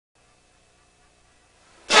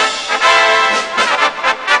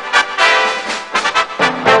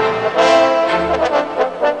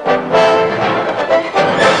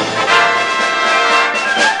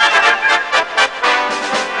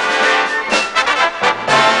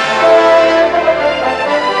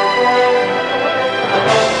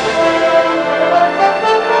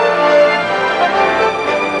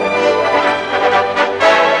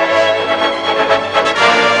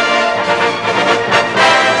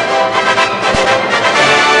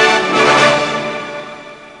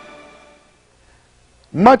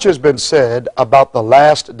Much has been said about the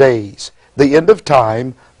last days, the end of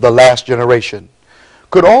time, the last generation.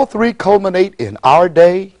 Could all three culminate in our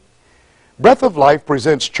day? Breath of Life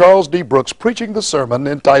presents Charles D. Brooks preaching the sermon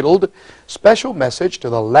entitled Special Message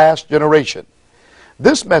to the Last Generation.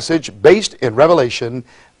 This message, based in Revelation,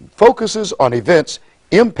 focuses on events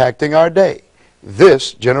impacting our day,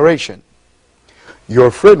 this generation.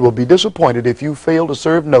 Your friend will be disappointed if you fail to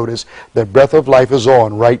serve notice that Breath of Life is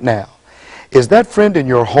on right now. Is that friend in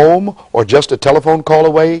your home or just a telephone call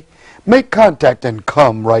away? Make contact and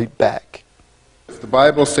come right back. Does the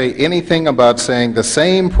Bible say anything about saying the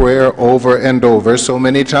same prayer over and over so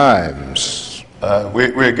many times?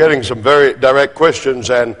 We're getting some very direct questions,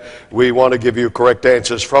 and we want to give you correct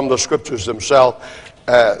answers from the scriptures themselves.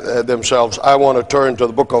 I want to turn to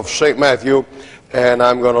the book of St. Matthew, and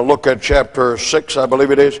I'm going to look at chapter 6, I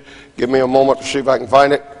believe it is. Give me a moment to see if I can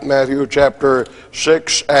find it. Matthew chapter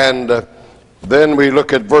 6, and then we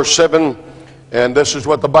look at verse 7, and this is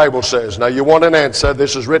what the Bible says. Now you want an answer.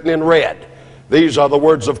 This is written in red. These are the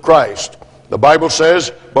words of Christ. The Bible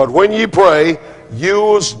says, "But when ye pray,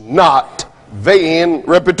 use not vain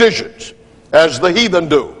repetitions, as the heathen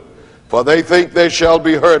do, for they think they shall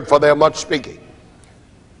be heard for their much speaking."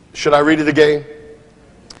 Should I read it again?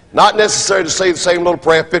 Not necessary to say the same little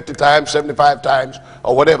prayer 50 times, 75 times,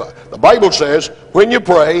 or whatever. The Bible says, when you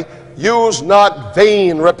pray, use not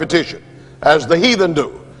vain repetition, as the heathen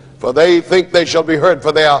do, for they think they shall be heard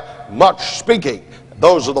for their much speaking.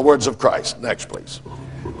 Those are the words of Christ. Next, please.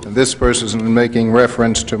 And this person is making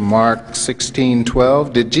reference to Mark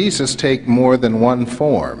 16:12. Did Jesus take more than one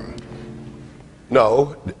form?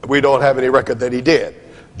 No, we don't have any record that he did.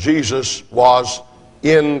 Jesus was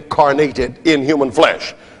incarnated in human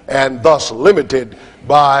flesh, and thus limited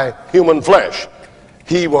by human flesh.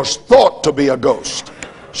 He was thought to be a ghost,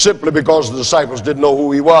 simply because the disciples didn't know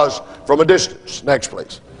who he was from a distance. Next,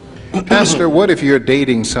 please. Pastor, what if you're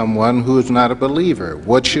dating someone who is not a believer?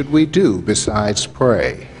 What should we do besides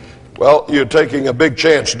pray? Well, you're taking a big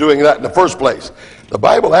chance doing that in the first place. The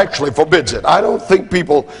Bible actually forbids it. I don't think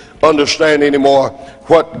people understand anymore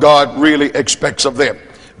what God really expects of them.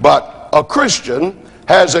 But a Christian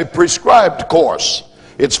has a prescribed course.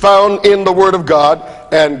 It's found in the Word of God,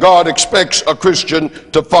 and God expects a Christian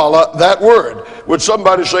to follow that word. Would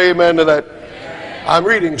somebody say amen to that? I'm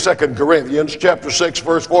reading 2 Corinthians chapter 6,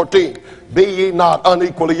 verse 14. "Be ye not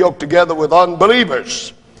unequally yoked together with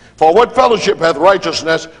unbelievers. For what fellowship hath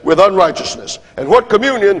righteousness with unrighteousness? And what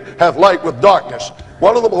communion hath light with darkness?"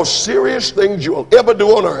 One of the most serious things you will ever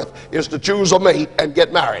do on earth is to choose a mate and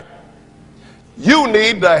get married. You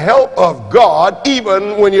need the help of God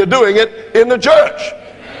even when you're doing it in the church.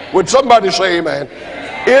 Would somebody say amen?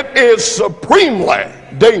 It is supremely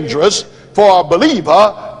dangerous for a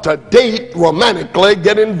believer to date romantically,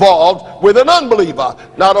 get involved with an unbeliever.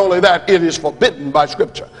 Not only that, it is forbidden by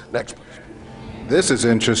Scripture. Next, please. This is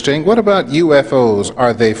interesting. What about UFOs?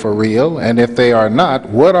 Are they for real? And if they are not,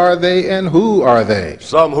 what are they and who are they?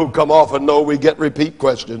 Some who come off and know we get repeat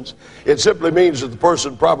questions. It simply means that the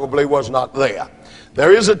person probably was not there.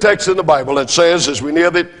 There is a text in the Bible that says, as we near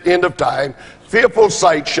the end of time, fearful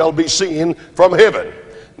sights shall be seen from heaven.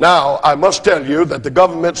 Now, I must tell you that the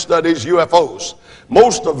government studies UFOs.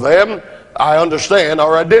 Most of them, I understand,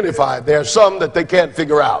 are identified. There are some that they can't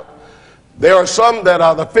figure out. There are some that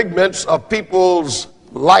are the figments of people's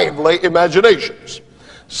lively imaginations.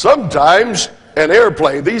 Sometimes an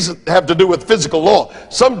airplane, these have to do with physical law.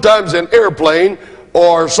 Sometimes an airplane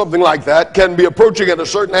or something like that can be approaching at a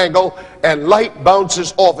certain angle, and light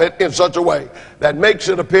bounces off it in such a way that makes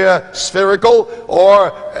it appear spherical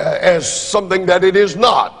or as something that it is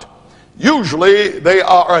not. Usually they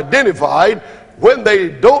are identified. When they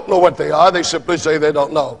don't know what they are, they simply say they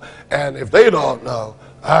don't know. And if they don't know,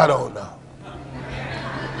 I don't know.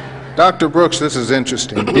 Dr. Brooks, this is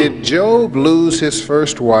interesting. Did Job lose his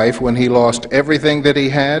first wife when he lost everything that he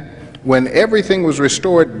had? When everything was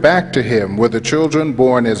restored back to him, were the children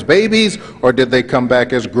born as babies, or did they come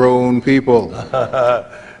back as grown people?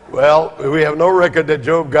 Well, we have no record that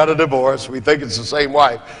Job got a divorce. We think it's the same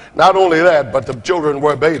wife. Not only that, but the children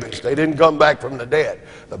were babies. They didn't come back from the dead.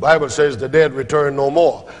 The Bible says the dead return no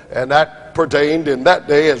more. And that pertained in that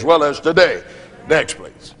day as well as today. Next,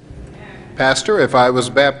 please. Pastor, if I was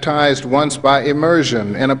baptized once by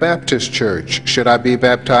immersion in a Baptist church, should I be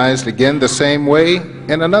baptized again the same way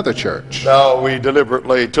in another church? No, we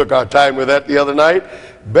deliberately took our time with that the other night.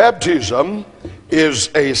 Baptism is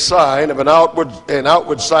a sign of an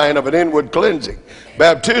outward sign of an inward cleansing.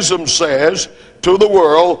 Baptism says to the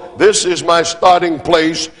world, this is my starting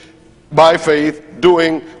place by faith,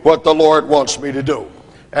 doing what the Lord wants me to do.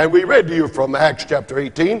 And we read to you from Acts chapter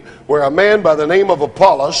 18, where a man by the name of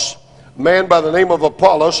Apollos,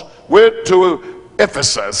 went to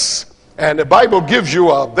Ephesus. And the Bible gives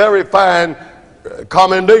you a very fine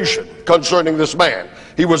commendation concerning this man.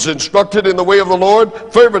 He was instructed in the way of the Lord,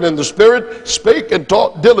 fervent in the Spirit, spake and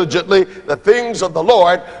taught diligently the things of the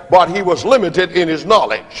Lord, but he was limited in his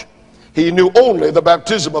knowledge. He knew only the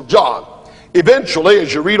baptism of John. Eventually,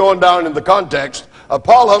 as you read on down in the context,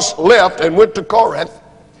 Apollos left and went to Corinth,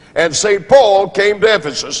 and St. Paul came to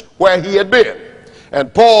Ephesus, where he had been.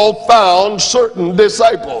 And Paul found certain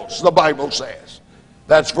disciples, the Bible says.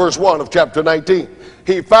 That's verse 1 of chapter 19.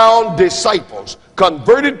 He found disciples,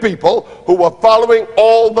 converted people who were following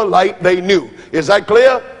all the light they knew. Is that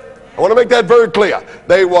clear? I want to make that very clear.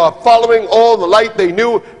 They were following all the light they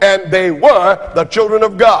knew, and they were the children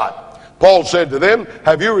of God. Paul said to them,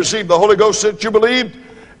 have you received the Holy Ghost since you believed?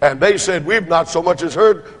 And they said, we've not so much as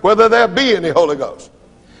heard whether there be any Holy Ghost.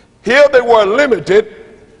 Here they were limited,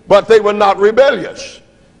 but they were not rebellious.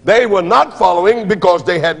 They were not following because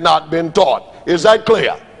they had not been taught. Is that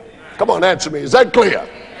clear? Come on, answer me. Is that clear?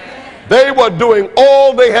 They were doing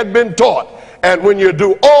all they had been taught. And when you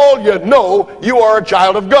do all you know, you are a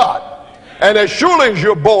child of God. And as surely as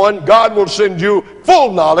you're born, God will send you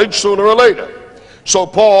full knowledge sooner or later. So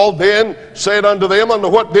Paul then said unto them, unto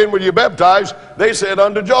what then were you baptized? They said,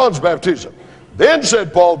 unto John's baptism. Then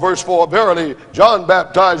said Paul, verse 4, verily John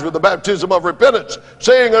baptized with the baptism of repentance,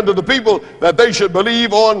 saying unto the people that they should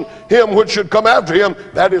believe on him which should come after him,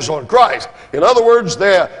 that is on Christ. In other words,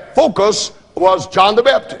 their focus was John the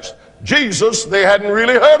Baptist. Jesus they hadn't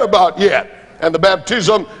really heard about yet, and the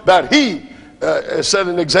baptism that he set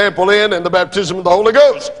an example in, and the baptism of the Holy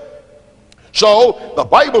Ghost. So the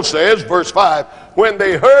Bible says, verse 5, when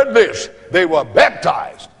they heard this, they were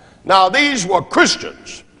baptized. Now these were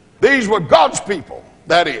Christians. These were God's people,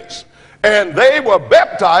 that is. And they were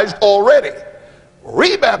baptized already.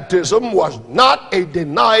 Rebaptism was not a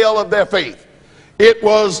denial of their faith. It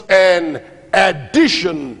was an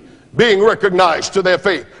addition being recognized to their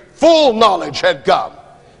faith. Full knowledge had come,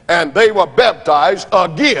 and they were baptized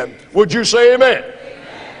again. Would you say amen?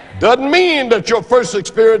 Doesn't mean that your first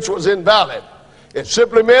experience was invalid. It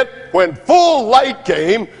simply meant when full light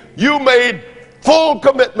came, you made full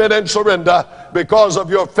commitment and surrender because of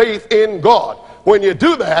your faith in God. When you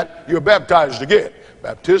do that, you're baptized again.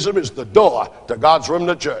 Baptism is the door to God's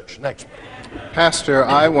remnant church. Next. Pastor,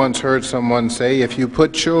 I once heard someone say if you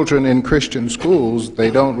put children in Christian schools, they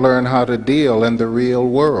don't learn how to deal in the real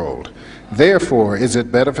world. Therefore, is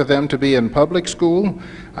it better for them to be in public school?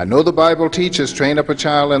 I know the Bible teaches, train up a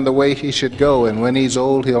child in the way he should go, and when he's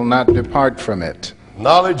old, he'll not depart from it.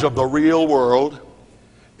 Knowledge of the real world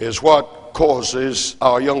is what causes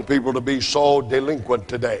our young people to be so delinquent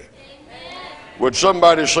today. Amen. Would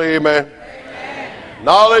somebody say amen? Amen?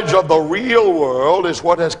 Knowledge of the real world is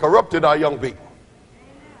what has corrupted our young people.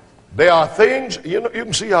 There are things, you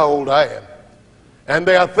can see how old I am. And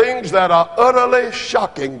there are things that are utterly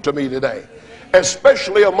shocking to me today,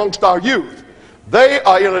 especially amongst our youth. They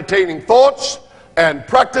are entertaining thoughts and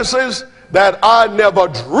practices that I never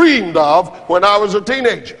dreamed of when I was a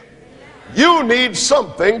teenager. You need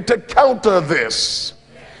something to counter this.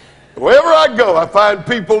 Wherever I go, I find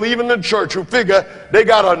people, even in church, who figure they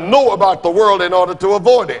got to know about the world in order to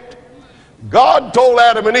avoid it. God told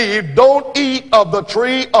Adam and Eve, don't eat of the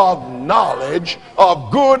tree of knowledge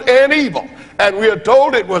of good and evil. And we are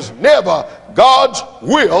told it was never God's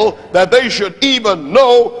will that they should even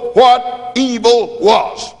know what evil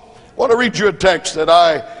was. I want to read you a text that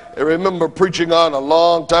I remember preaching on a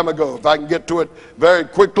long time ago. If I can get to it very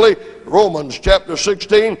quickly, Romans chapter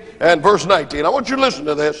 16 and verse 19. I want you to listen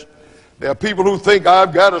to this. There are people who think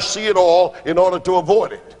I've got to see it all in order to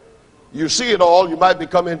avoid it. You see it all, you might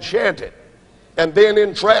become enchanted and then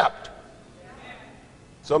entrapped.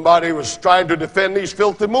 Somebody was trying to defend these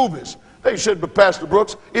filthy movies. They said, but Pastor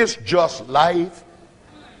Brooks, it's just life.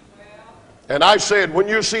 And I said, when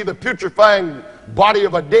you see the putrefying body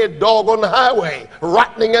of a dead dog on the highway,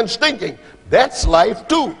 rotting and stinking, that's life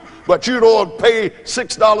too. But you don't pay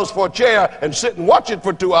 $6 for a chair and sit and watch it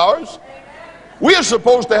for 2 hours. We're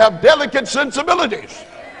supposed to have delicate sensibilities.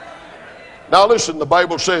 Now listen, the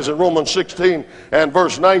Bible says in Romans 16 and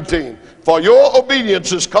verse 19, for your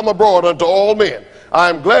obedience is come abroad unto all men. I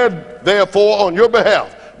am glad therefore on your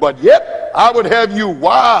behalf. But yet I would have you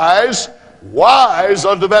wise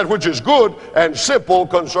unto that which is good, and simple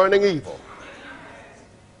concerning evil.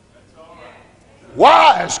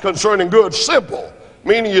 Wise concerning good, simple,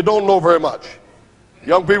 meaning you don't know very much.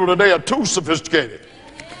 Young people today are too sophisticated.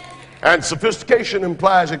 And sophistication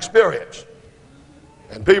implies experience.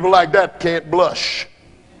 And people like that can't blush.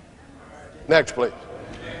 Next, please.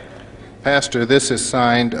 Pastor, this is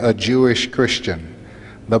signed a Jewish Christian.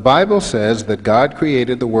 The Bible says that God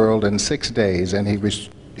created the world in 6 days and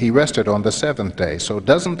he rested on the seventh day. So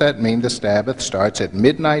doesn't that mean the Sabbath starts at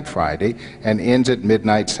midnight Friday and ends at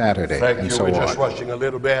midnight Saturday? Thank and you. so We're on? just rushing a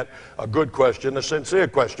little bit. A good question, a sincere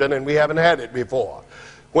question, and we haven't had it before.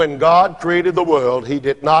 When God created the world, he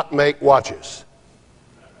did not make watches.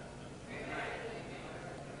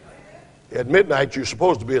 At midnight, you're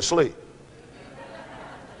supposed to be asleep.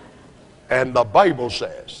 And the Bible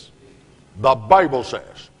says,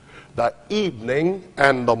 the evening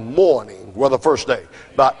and the morning were the first day.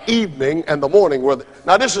 The evening and the morning were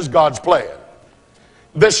now this is God's plan.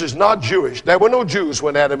 This is not Jewish. There were no Jews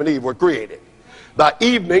when Adam and Eve were created. The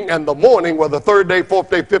evening and the morning were the third day, fourth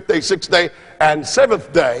day, fifth day, sixth day, and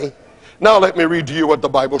seventh day. Now let me read to you what the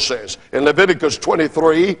Bible says. In Leviticus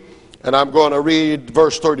 23, and I'm going to read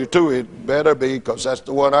verse 32. It better be, because that's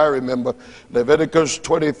the one I remember. Leviticus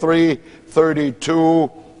 23, 32,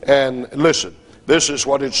 and listen. This is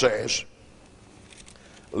what it says.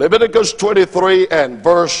 Leviticus 23 and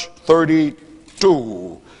verse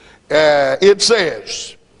 32. It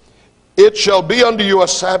says, "It shall be unto you a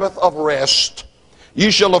Sabbath of rest. Ye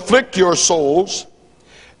shall afflict your souls.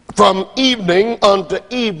 From evening unto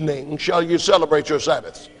evening shall you celebrate your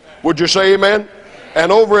Sabbaths." Would you say amen? And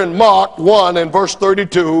over in Mark 1 and verse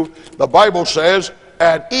 32, the Bible says,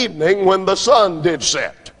 "At evening when the sun did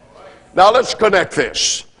set." Now let's connect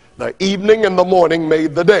this. The evening and the morning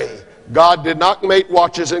made the day. God did not make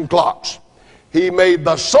watches and clocks. He made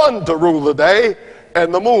the sun to rule the day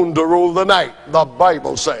and the moon to rule the night, the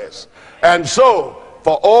Bible says. And so,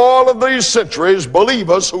 for all of these centuries,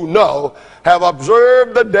 believers who know have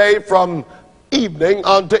observed the day from evening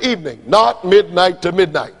unto evening, not midnight to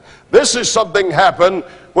midnight. This is something happened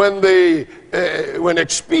when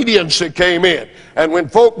expediency came in, and when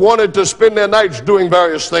folk wanted to spend their nights doing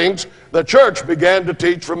various things, the church began to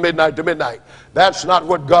teach from midnight to midnight. That's not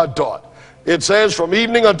what God taught. It says, "From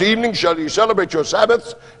evening unto evening shall you celebrate your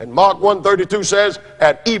Sabbaths," and Mark 1:32 says,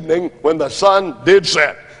 "At evening when the sun did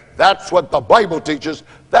set." That's what the Bible teaches.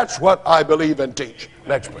 That's what I believe and teach.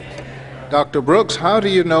 Next, please. Dr. Brooks, how do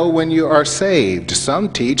you know when you are saved? Some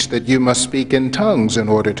teach that you must speak in tongues in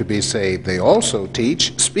order to be saved. They also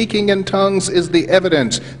teach speaking in tongues is the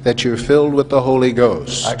evidence that you're filled with the Holy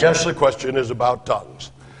Ghost. I guess the question is about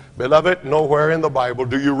tongues. Beloved, nowhere in the Bible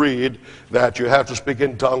do you read that you have to speak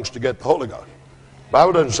in tongues to get the Holy Ghost. The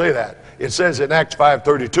Bible doesn't say that. It says in Acts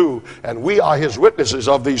 5:32, "And we are his witnesses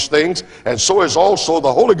of these things, and so is also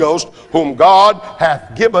the Holy Ghost, whom God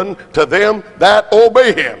hath given to them that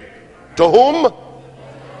obey him." To whom?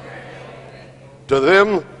 To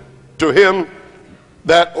them, to him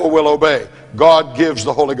that will obey. God gives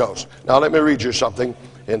the Holy Ghost. Now let me read you something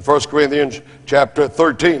in 1 Corinthians chapter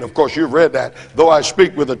 13. Of course, you've read that. "Though I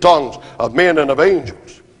speak with the tongues of men and of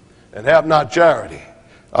angels, and have not charity,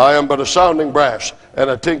 I am but a sounding brass and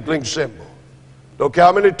a tinkling cymbal." Don't care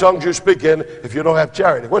how many tongues you speak in if you don't have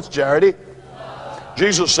charity. What's charity?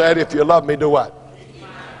 Jesus said, "If you love me, do what?"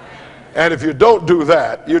 And if you don't do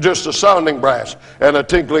that, you're just a sounding brass and a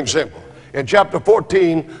tinkling cymbal. In chapter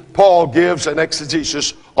 14, Paul gives an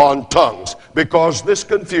exegesis on tongues because this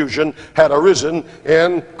confusion had arisen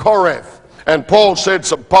in Corinth. And Paul said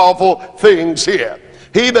some powerful things here.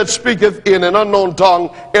 "He that speaketh in an unknown tongue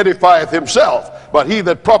edifieth himself, but he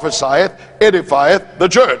that prophesieth edifieth the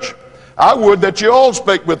church. I would that ye all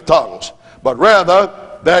spake with tongues, but rather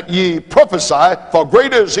that ye prophesy, for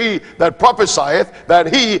greater is he that prophesieth than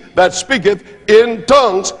he that speaketh in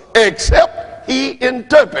tongues, except he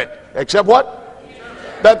interpret." Except what?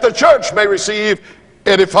 That the church may receive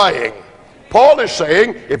edifying. Paul is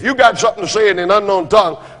saying, if you got something to say in an unknown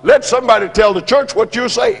tongue, let somebody tell the church what you're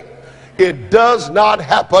saying. It does not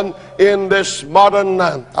happen in this modern,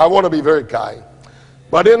 I want to be very kind,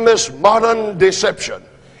 but in this modern deception,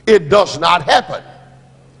 it does not happen.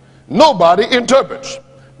 Nobody interprets.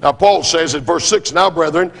 Now Paul says in verse 6, "Now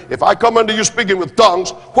brethren, if I come unto you speaking with tongues,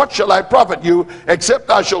 what shall I profit you, except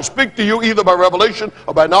I shall speak to you either by revelation,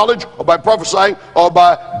 or by knowledge, or by prophesying, or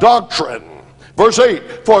by doctrine?" Verse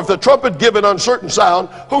 8, "For if the trumpet give an uncertain sound,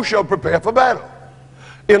 who shall prepare for battle?"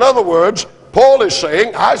 In other words, Paul is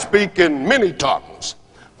saying, I speak in many tongues.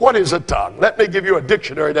 What is a tongue? Let me give you a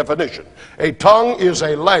dictionary definition. A tongue is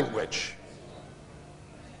a language.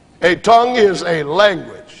 A tongue is a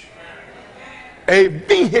language. A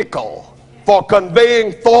vehicle for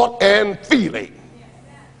conveying thought and feeling.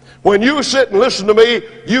 When you sit and listen to me,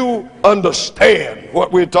 you understand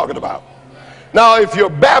what we're talking about. Now, if you're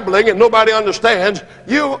babbling and nobody understands,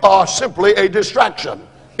 you are simply a distraction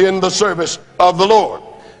in the service of the Lord.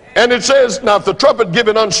 And it says, "Now if the trumpet give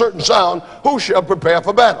an uncertain sound, who shall prepare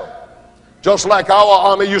for battle?" Just like our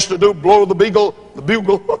army used to do, blow the bugle,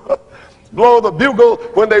 blow the bugle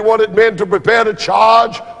when they wanted men to prepare to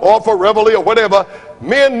charge or for reveille or whatever.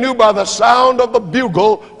 Men knew by the sound of the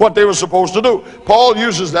bugle what they were supposed to do. Paul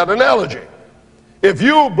uses that analogy. If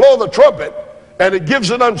you blow the trumpet and it gives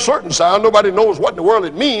an uncertain sound, nobody knows what in the world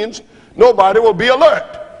it means, nobody will be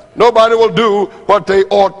alert. Nobody will do what they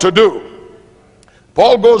ought to do.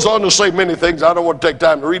 Paul goes on to say many things. I don't want to take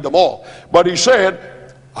time to read them all. But he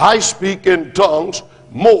said, I speak in tongues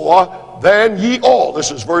more than ye all. This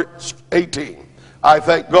is verse 18. I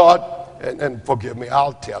thank God, and forgive me,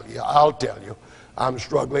 I'll tell you, I'm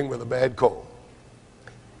struggling with a bad cold.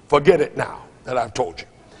 Forget it now that I've told you.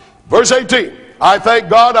 Verse 18, I thank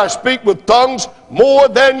God I speak with tongues more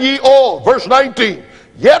than ye all. Verse 19,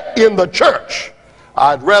 yet in the church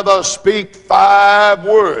I'd rather speak 5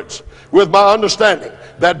 words with my understanding,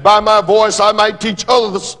 that by my voice I might teach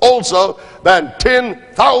others also, than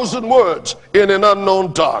 10,000 words in an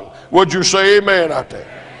unknown tongue. Would you say amen out there?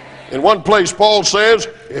 In one place Paul says,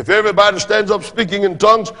 if everybody stands up speaking in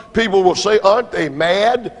tongues, people will say, aren't they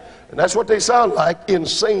mad? And that's what they sound like,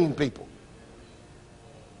 insane people.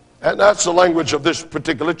 And that's the language of this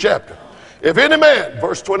particular chapter. If any man,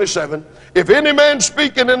 verse 27, if any man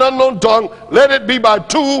speak in an unknown tongue, let it be by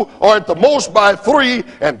 2 or at the most by 3,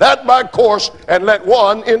 and that by course, and let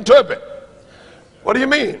one interpret. What do you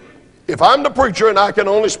mean? If I'm the preacher and I can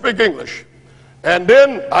only speak English, and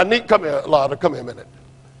then I need, come here a minute.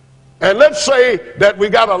 And let's say that we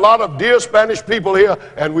got a lot of dear Spanish people here,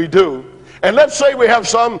 and we do. And let's say we have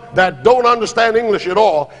some that don't understand English at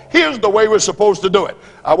all. Here's the way we're supposed to do it.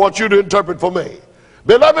 I want you to interpret for me.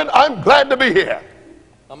 Beloved, I'm glad to be here.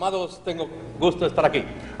 Amados, tengo gusto de estar aquí.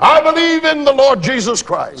 I believe in the Lord Jesus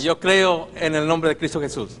Christ. Yo creo en el nombre de Cristo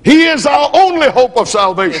Jesús. He is our only hope of Es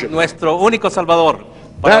salvation. nuestro único Salvador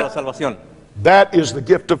para la salvación. That is the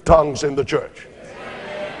gift of tongues in the church.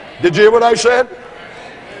 Did you hear what I said?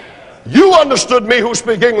 You understood me who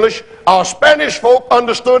speak English. Our Spanish folk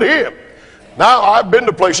understood him. Now, I've been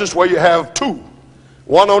to places where you have 2,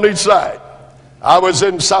 1 on each side. I was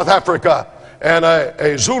in South Africa, and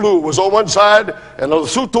a Zulu was on one side and a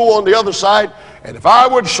Lesotho on the other side. And if I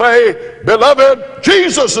would say, beloved,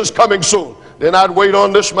 Jesus is coming soon, then I'd wait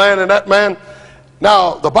on this man and that man.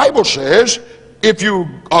 Now, the Bible says, if you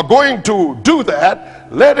are going to do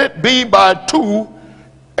that, let it be by 2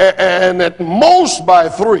 and at most by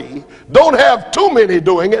 3. Don't have too many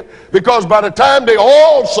doing it, because by the time they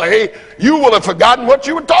all say, you will have forgotten what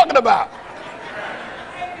you were talking about.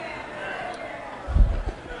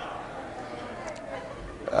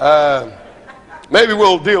 Maybe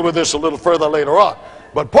we'll deal with this a little further later on.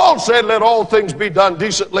 But Paul said, let all things be done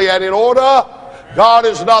decently and in order. God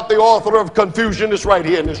is not the author of confusion. It's right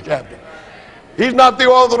here in this chapter. He's not the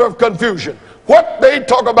author of confusion. What they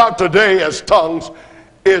talk about today as tongues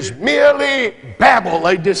is merely babble,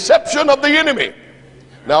 a deception of the enemy.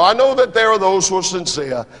 Now, I know that there are those who are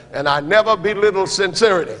sincere, and I never belittle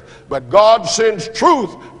sincerity, but God sends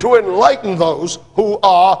truth to enlighten those who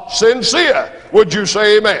are sincere. Would you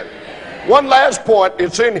say amen? One last point,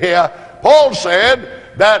 it's in here. Paul said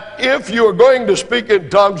that if you're going to speak in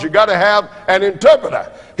tongues, you got to have an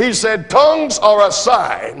interpreter. He said tongues are a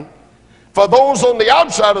sign for those on the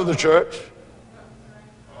outside of the church,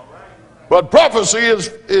 but prophecy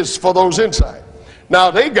is for those inside.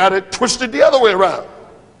 Now, they got it twisted the other way around.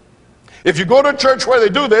 If you go to a church where they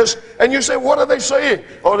do this, and you say, what are they saying?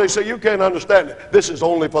 Oh, they say, you can't understand it. This is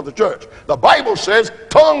only for the church. The Bible says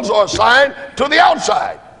tongues are a sign to the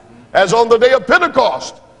outside. As on the day of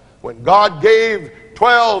Pentecost, when God gave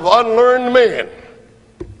 12 unlearned men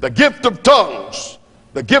the gift of tongues,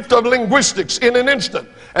 the gift of linguistics in an instant.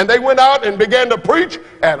 And they went out and began to preach,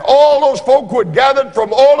 and all those folk who had gathered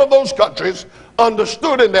from all of those countries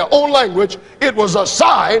understood in their own language. It was a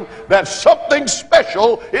sign that something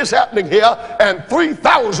special is happening here, and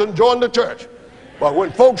 3,000 joined the church. But when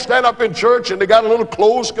folks stand up in church and they got a little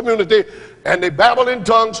closed community and they babble in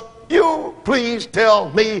tongues, you please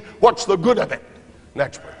tell me what's the good of it.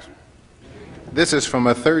 Next, please. This is from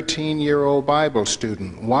a 13-year-old Bible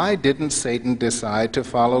student. Why didn't Satan decide to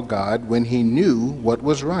follow God when he knew what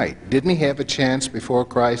was right? Didn't he have a chance before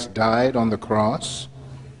Christ died on the cross?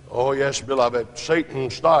 Oh, yes, beloved. Satan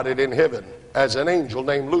started in heaven as an angel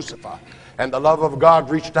named Lucifer. And the love of God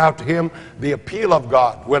reached out to him. The appeal of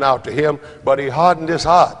God went out to him, but he hardened his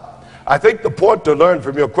heart. I think the point to learn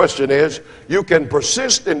from your question is you can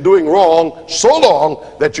persist in doing wrong so long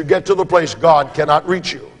that you get to the place God cannot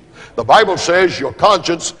reach you. The Bible says your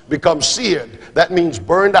conscience becomes seared. That means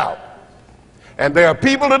burned out. And there are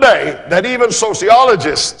people today that even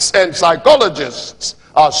sociologists and psychologists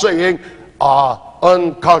are saying are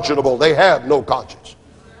unconscionable. They have no conscience.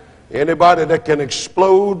 Anybody that can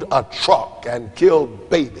explode a truck and kill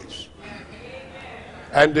babies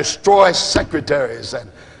and destroy secretaries and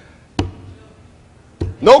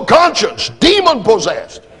no conscience, demon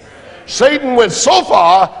possessed. Satan went so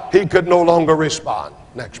far he could no longer respond.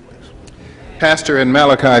 Next, please. Pastor, in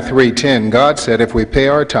Malachi 3:10, God said if we pay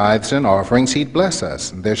our tithes and offerings, he'd bless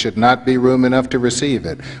us. There should not be room enough to receive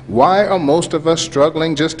it. Why are most of us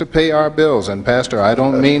struggling just to pay our bills? And Pastor, I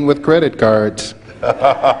don't mean with credit cards.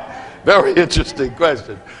 Very interesting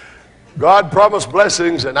question. God promised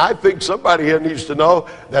blessings, and I think somebody here needs to know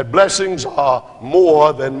that blessings are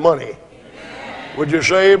more than money. Would you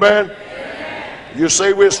say amen? You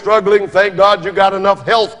say we're struggling, thank God you got enough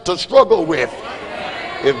health to struggle with.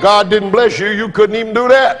 If God didn't bless you, you couldn't even do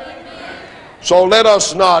that. So let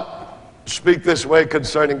us not speak this way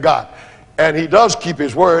concerning God. And he does keep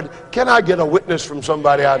his word. Can I get a witness from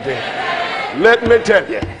somebody out there? Let me tell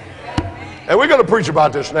you. And we're going to preach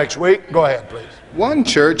about this next week. Go ahead, please. One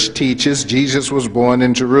church teaches Jesus was born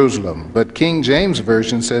in Jerusalem, but King James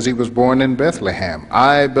Version says he was born in Bethlehem.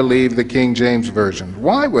 I believe the King James Version.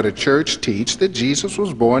 Why would a church teach that Jesus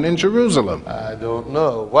was born in Jerusalem? I don't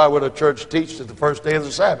know. Why would a church teach that the first day is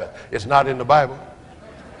the Sabbath? It's not in the Bible.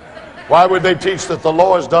 Why would they teach that the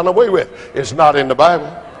law is done away with? It's not in the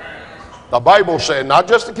Bible. The Bible says, not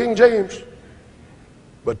just the King James,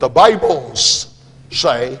 but the Bibles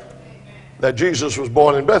say that Jesus was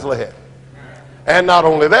born in Bethlehem. And not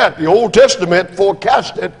only that, the Old Testament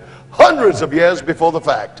forecasted hundreds of years before the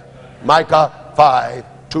fact. Micah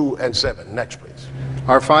 5:2 and 7. Next, please.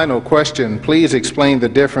 Our final question, please explain the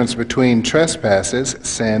difference between trespasses,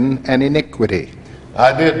 sin, and iniquity.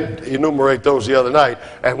 I did enumerate those the other night.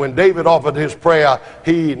 And when David offered his prayer,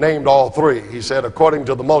 he named all three. He said, according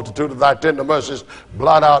to the multitude of thy tender mercies,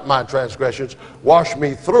 blot out my transgressions, wash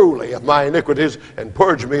me thoroughly of my iniquities, and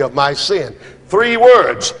purge me of my sin. Three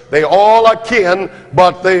words. They all are kin,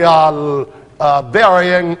 but they are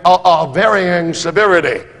varying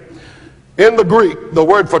severity. In the Greek, the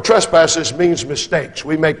word for trespasses means mistakes.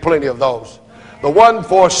 We make plenty of those. The one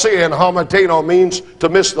for sin, hamartano, means to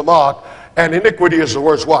miss the mark, and iniquity is the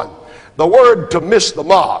worst one. The word to miss the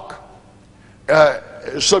mark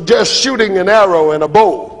suggests shooting an arrow in a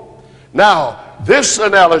bow. Now, this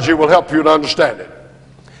analogy will help you to understand it.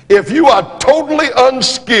 If you are totally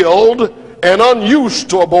unskilled and unused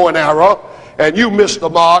to a bow and arrow, and you miss the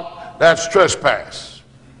mark, that's trespass.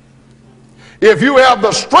 If you have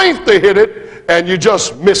the strength to hit it, and you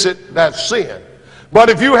just miss it, that's sin. But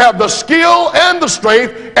if you have the skill and the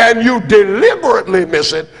strength, and you deliberately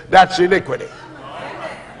miss it, that's iniquity.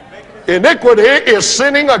 Iniquity is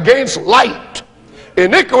sinning against light.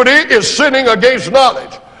 Iniquity is sinning against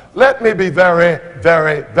knowledge. Let me be very,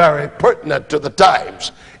 very, very pertinent to the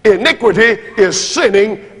times. Iniquity is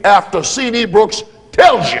sinning after C.D. Brooks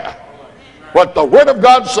tells you what the Word of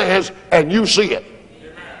God says, and you see it.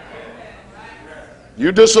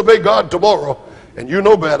 You disobey God tomorrow, and you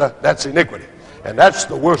know better, that's iniquity. And that's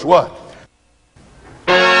the worst one.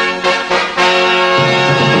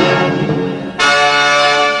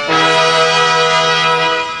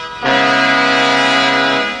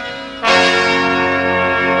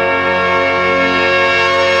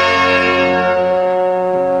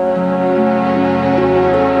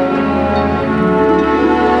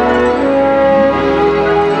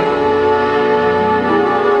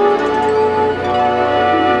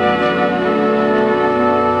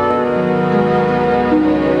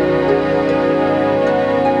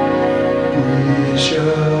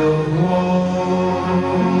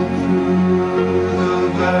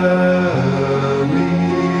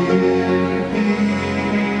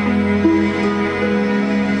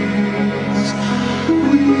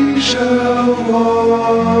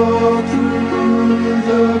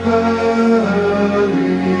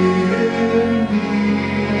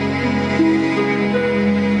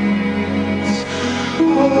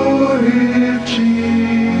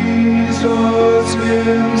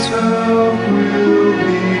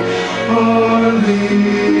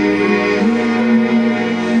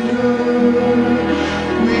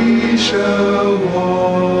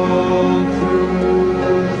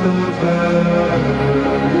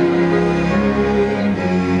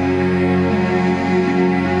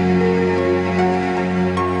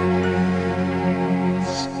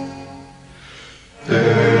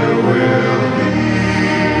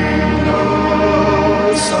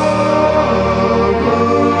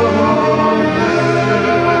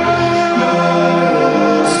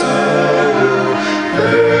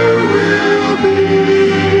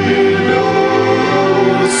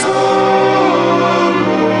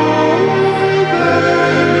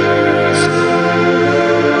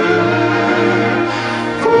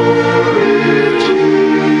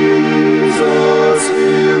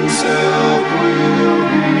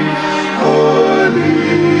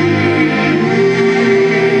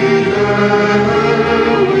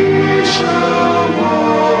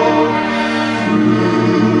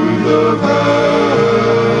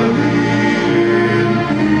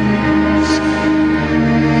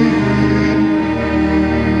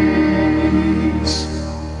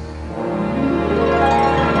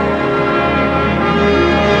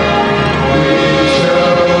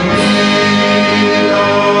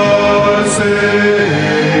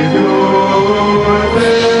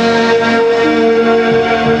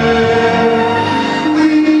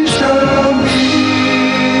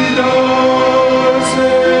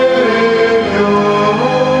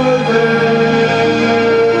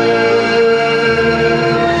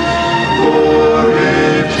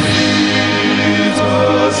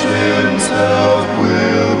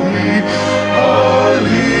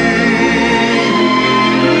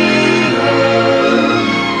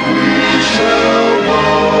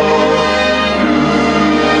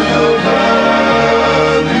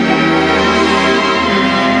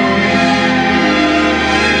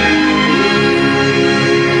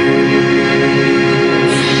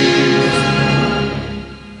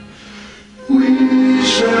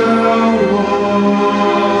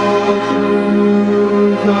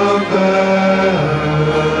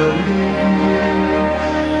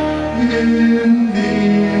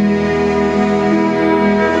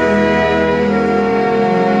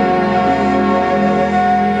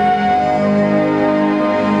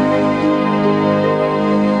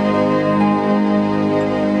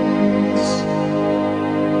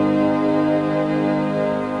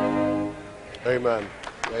 Amen.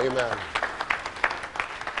 Amen.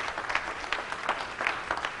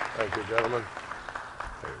 Thank you, gentlemen.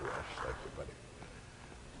 Hey, Russ, thank you, buddy.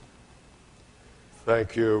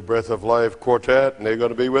 Thank you, Breath of Life Quartet, and they're going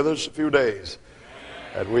to be with us a few days,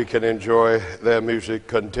 and we can enjoy their music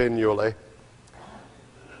continually.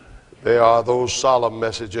 They are those solemn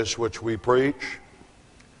messages which we preach,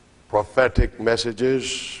 prophetic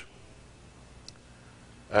messages,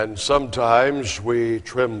 and sometimes we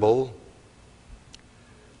tremble,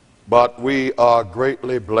 but we are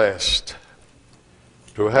greatly blessed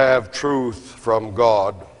to have truth from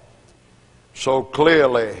God so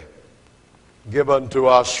clearly given to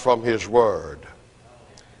us from His Word.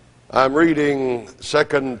 I'm reading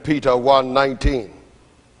 2 Peter 1:19.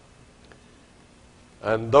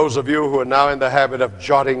 And those of you who are now in the habit of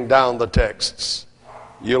jotting down the texts,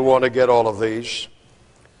 you'll want to get all of these.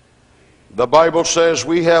 The Bible says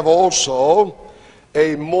we have also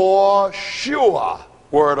a more sure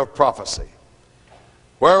word of prophecy,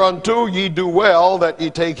 whereunto ye do well that ye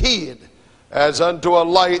take heed, as unto a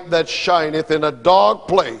light that shineth in a dark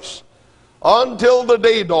place, until the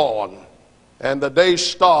day dawn, and the day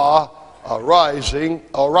star arise in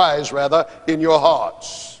your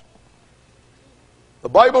hearts. The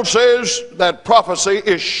Bible says that prophecy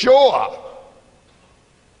is sure.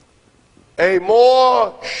 A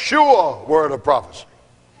more sure word of prophecy.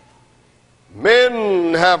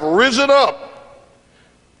 Men have risen up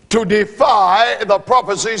to defy the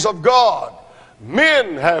prophecies of God.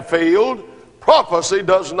 Men have failed. Prophecy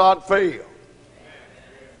does not fail.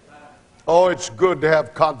 Oh, it's good to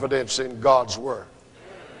have confidence in God's Word.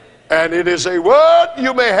 And it is a word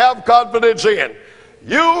you may have confidence in.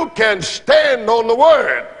 You can stand on the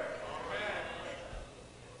Word.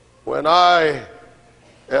 When I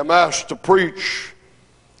am asked to preach,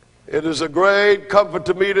 it is a great comfort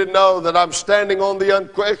to me to know that I'm standing on the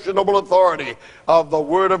unquestionable authority of the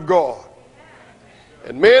Word of God.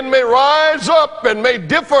 And men may rise up and may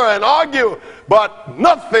differ and argue, but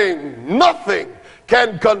nothing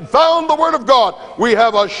can confound the Word of God. We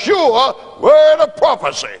have a sure word of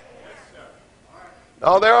prophecy.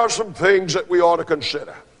 Now, there are some things that we ought to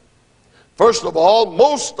consider. First of all,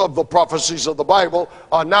 most of the prophecies of the Bible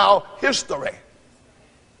are now history.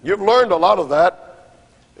 You've learned a lot of that,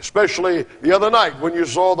 especially the other night when you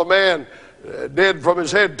saw the man dead from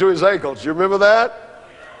his head to his ankles. You remember that?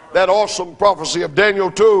 That awesome prophecy of Daniel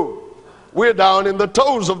 2. We're down in the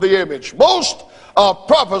toes of the image. Most of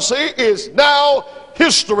prophecy is now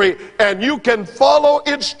history, and you can follow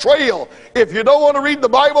its trail. If you don't want to read the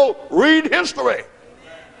Bible, read history.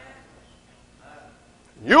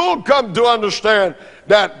 You'll come to understand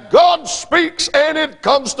that God speaks and it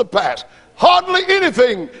comes to pass. Hardly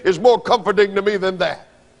anything is more comforting to me than that.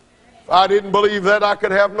 If I didn't believe that, I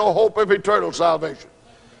could have no hope of eternal salvation.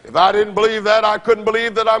 If I didn't believe that, I couldn't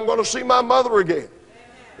believe that I'm going to see my mother again.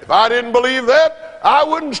 If I didn't believe that, I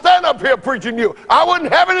wouldn't stand up here preaching to you. I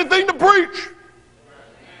wouldn't have anything to preach.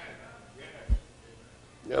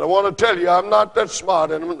 And I want to tell you, I'm not that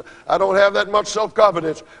smart, and I don't have that much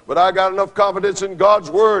self-confidence, but I got enough confidence in God's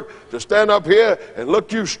Word to stand up here and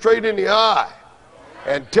look you straight in the eye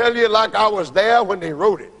and tell you like I was there when they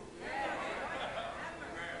wrote it.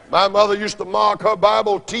 My mother used to mark her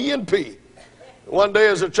Bible T and P. One day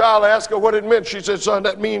as a child, I asked her what it meant. She said, son,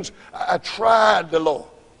 that means I tried the Lord.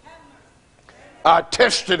 I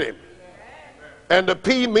tested Him. And the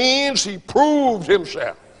P means He proved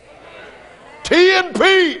Himself. T and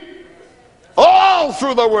P, all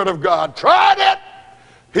through the Word of God. Tried it.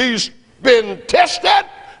 He's been tested.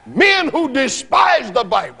 Men who despise the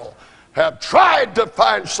Bible have tried to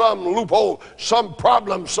find some loophole, some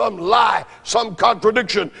problem, some lie, some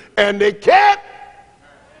contradiction, and they can't.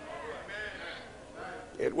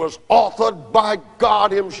 It was authored by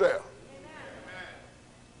God Himself.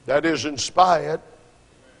 That is inspired.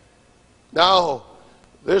 Now,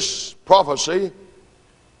 this prophecy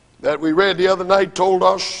that we read the other night told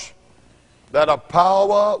us that a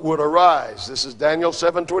power would arise. This is Daniel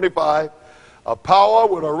 7:25. A power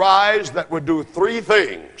would arise that would do three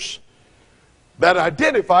things that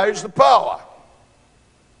identifies the power.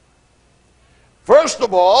 First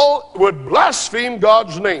of all, would blaspheme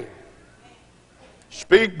God's name.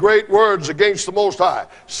 Speak great words against the Most High.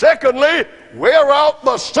 Secondly, wear out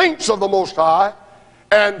the saints of the Most High.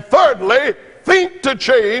 And thirdly, think to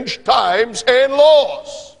change times and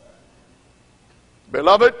laws.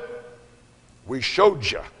 Beloved, we showed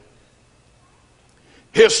you.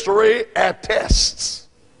 History attests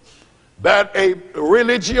that a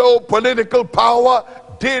religio-political power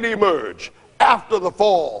did emerge after the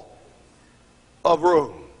fall of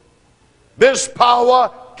Rome. This power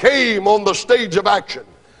came on the stage of action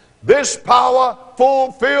This power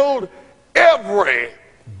fulfilled every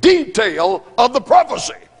detail of the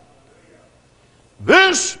prophecy.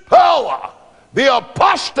 This power, the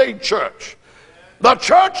apostate church, the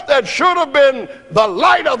church that should have been the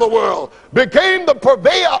light of the world, became the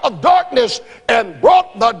purveyor of darkness and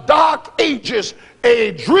brought the dark ages,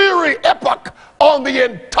 a dreary epoch on the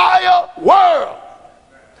entire world.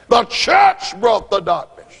 The church brought the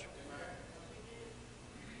darkness.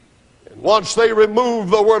 And once they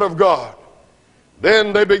removed the word of God,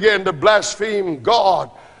 then they began to blaspheme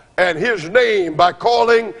God and his name by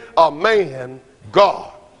calling a man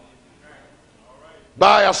God.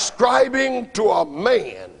 By ascribing to a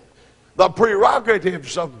man the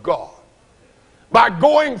prerogatives of God. By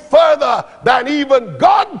going further than even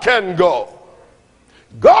God can go.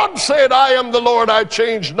 God said, I am the Lord, I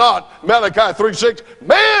change not. Malachi 3:6.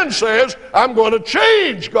 Man says, I'm going to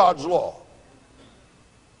change God's law.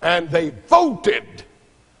 And they voted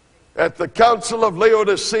at the Council of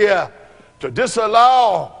Laodicea to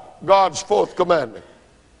disallow God's fourth commandment.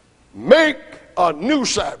 Make a new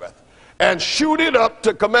Sabbath. And shoot it up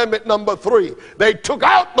to commandment number 3. They took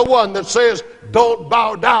out the one that says, don't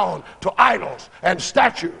bow down to idols and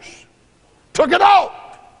statues. Took it out.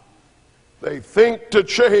 They think to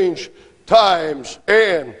change times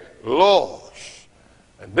and laws.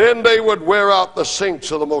 And then they would wear out the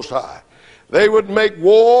saints of the Most High. They would make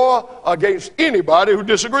war against anybody who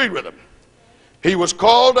disagreed with him. He was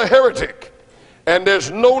called a heretic. And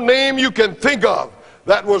there's no name you can think of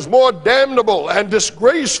that was more damnable and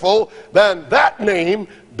disgraceful than that name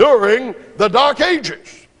during the Dark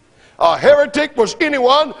Ages. A heretic was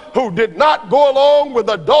anyone who did not go along with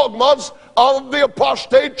the dogmas of the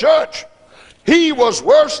apostate church. He was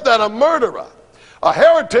worse than a murderer. A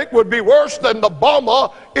heretic would be worse than the bomber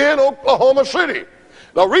in Oklahoma City.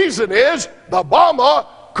 The reason is the bomber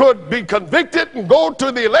could be convicted and go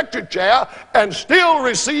to the electric chair and still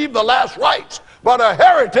receive the last rites. But a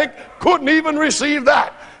heretic couldn't even receive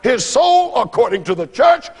that. His soul, according to the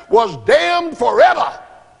church, was damned forever.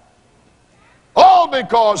 All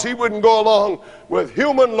because he wouldn't go along with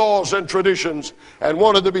human laws and traditions and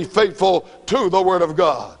wanted to be faithful to the Word of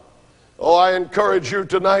God. Oh, I encourage you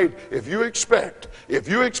tonight, if you expect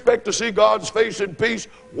to see God's face in peace,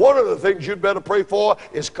 one of the things you'd better pray for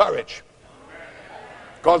is courage.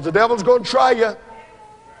 Because the devil's going to try you.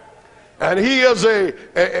 And he is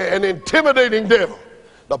an intimidating devil.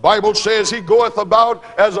 The Bible says he goeth about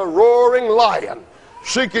as a roaring lion,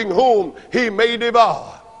 seeking whom he may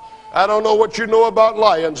devour. I don't know what you know about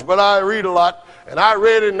lions, but I read a lot. And I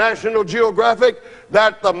read in National Geographic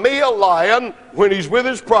that the male lion, when he's with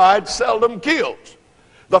his pride, seldom kills.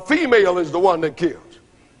 The female is the one that kills.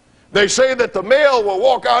 They say that the male will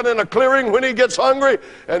walk out in a clearing when he gets hungry,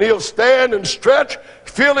 and he'll stand and stretch,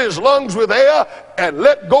 fill his lungs with air, and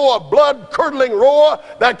let go a blood-curdling roar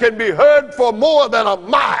that can be heard for more than a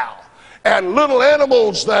mile. And little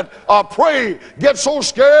animals that are prey get so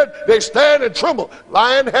scared they stand and tremble.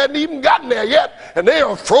 Lion hadn't even gotten there yet, and they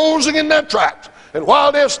are frozen in their tracks. And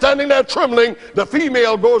while they're standing there trembling, the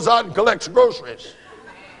female goes out and collects groceries.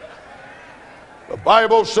 The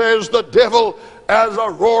Bible says the devil as a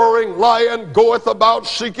roaring lion goeth about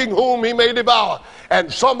seeking whom he may devour.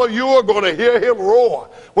 And some of you are going to hear him roar.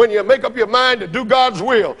 When you make up your mind to do God's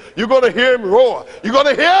will, you're going to hear him roar. You're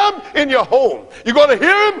going to hear him in your home. You're going to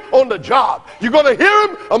hear him on the job. You're going to hear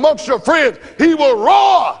him amongst your friends. He will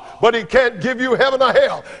roar, but he can't give you heaven or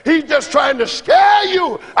hell. He's just trying to scare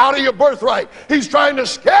you out of your birthright. He's trying to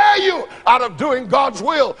scare you out of doing God's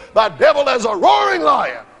will. The devil as a roaring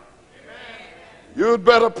lion. You'd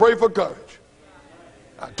better pray for courage.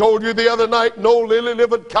 I told you the other night, no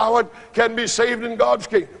lily-livered coward can be saved in God's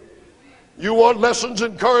kingdom. You want lessons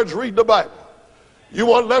in courage, read the Bible. You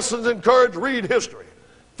want lessons in courage, read history.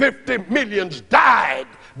 50 millions died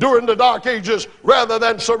during the Dark Ages rather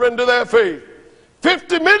than surrender their faith.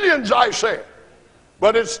 50 millions, I said.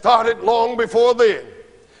 But it started long before then.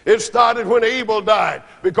 It started when Abel died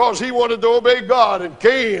because he wanted to obey God, and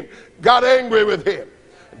Cain got angry with him.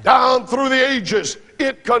 Down through the ages,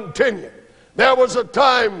 it continued. There was a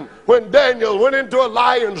time when Daniel went into a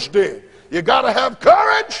lion's den. You got to have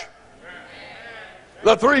courage.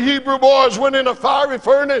 The 3 Hebrew boys went in a fiery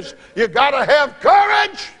furnace. You got to have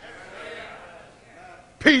courage.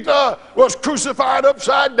 Peter was crucified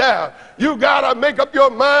upside down. You got to make up your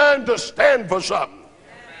mind to stand for something.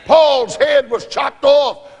 Paul's head was chopped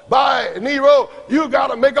off by Nero. You got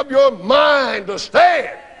to make up your mind to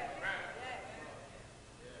stand.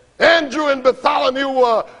 Andrew and Bartholomew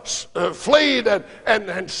were flayed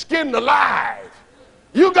and skinned alive.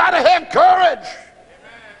 You got to have courage.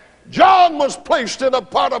 John was placed in a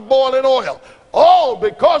pot of boiling oil. all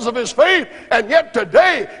because of his faith. And yet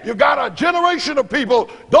today you got a generation of people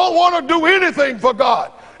don't want to do anything for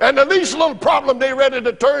God. And the least little problem, they ready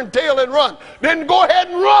to turn tail and run. Then go ahead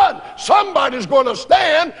and run. Somebody's going to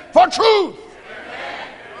stand for truth.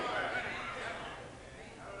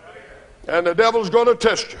 And the devil's going to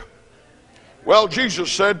test you. Well,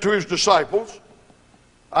 Jesus said to his disciples,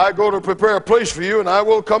 I go to prepare a place for you, and I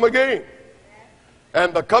will come again.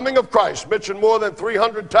 And the coming of Christ, mentioned more than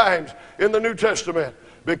 300 times in the New Testament,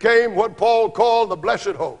 became what Paul called the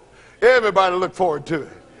blessed hope. Everybody look forward to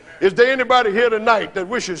it. Is there anybody here tonight that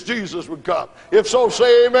wishes Jesus would come? If so,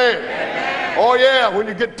 say amen. Amen. Oh yeah, when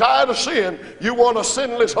you get tired of sin, you want a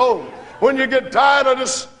sinless home. When you get tired of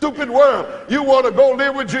this stupid world, you want to go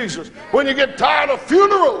live with Jesus. When you get tired of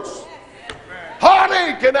funerals,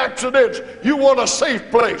 heartache and accidents, you want a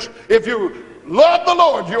safe place. If you love the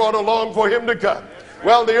Lord, you ought to long for him to come.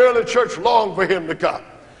 Well, the early church longed for him to come.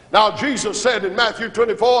 Now Jesus said in Matthew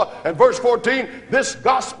 24 and verse 14, this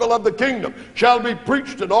gospel of the kingdom shall be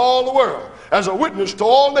preached in all the world as a witness to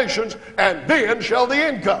all nations, and then shall the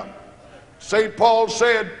end come. St. Paul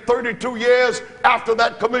said 32 years after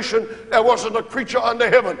that commission, there wasn't a creature under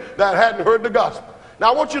heaven that hadn't heard the gospel.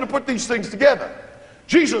 Now I want you to put these things together.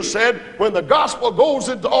 Jesus said when the gospel goes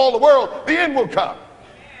into all the world, the end will come.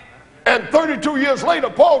 And 32 years later,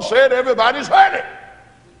 Paul said everybody's heard it.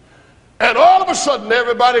 And all of a sudden,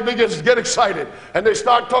 everybody begins to get excited. And they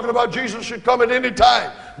start talking about Jesus should come at any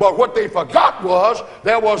time. But what they forgot was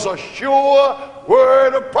there was a sure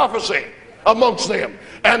word of prophecy amongst them.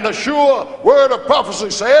 And the sure word of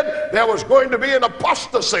prophecy said there was going to be an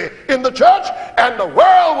apostasy in the church, and the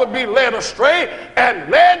world would be led astray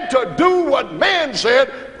and led to do what man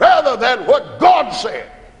said rather than what God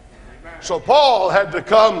said. So Paul had to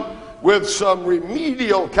come with some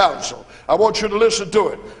remedial counsel. I want you to listen to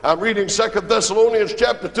it. I'm reading 2 Thessalonians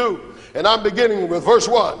chapter 2, and I'm beginning with verse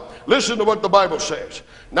 1. Listen to what the Bible says.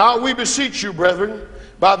 Now we beseech you, brethren,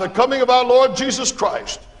 by the coming of our Lord Jesus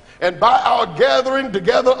Christ, and by our gathering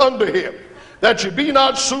together unto him, that you be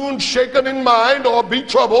not soon shaken in mind or be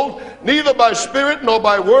troubled, neither by spirit, nor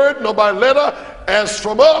by word, nor by letter, as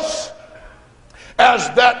from us, as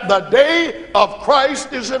that the day of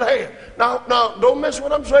Christ is at hand. Now, don't miss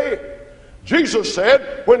what I'm saying. Jesus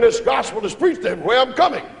said, when this gospel is preached everywhere, I'm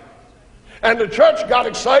coming. And the church got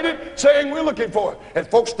excited, saying, we're looking for it. And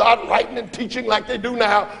folks started writing and teaching like they do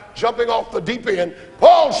now, jumping off the deep end.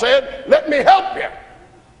 Paul said, let me help you.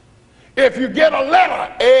 If you get a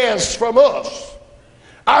letter, as from us,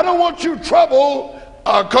 I don't want you trouble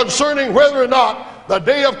concerning whether or not the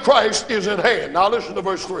day of Christ is at hand. Now listen to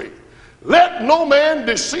verse 3. Let no man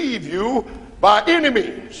deceive you by any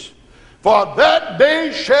means, for that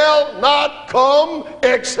day shall not come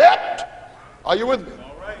except, are you with me?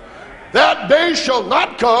 That day shall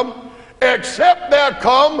not come except there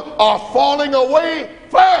come a falling away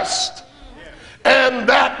first, and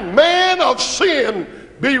that man of sin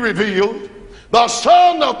be revealed, the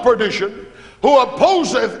son of perdition, who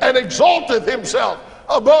opposeth and exalteth himself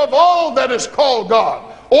above all that is called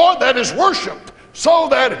God, or that is worshipped, so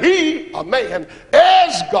that he, a man,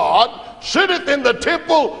 as God, sitteth in the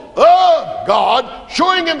temple of God,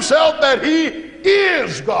 showing himself that he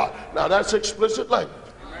is God. Now that's explicit language.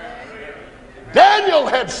 Daniel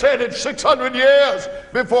had said it 600 years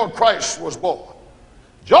before Christ was born.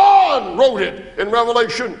 John wrote it in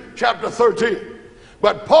Revelation chapter 13.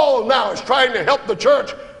 But Paul now is trying to help the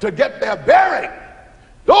church to get their bearing.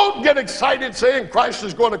 Don't get excited saying Christ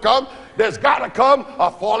is going to come. There's got to come a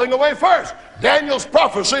falling away first. Daniel's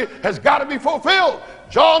prophecy has got to be fulfilled.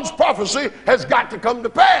 John's prophecy has got to come to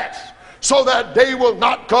pass. So that day will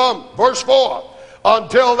not come. Verse 4.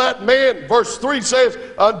 Until that man, verse 3 says,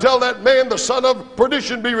 until that man, the son of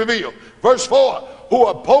perdition, be revealed. Verse 4. Who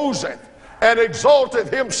opposeth and exalteth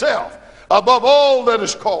himself above all that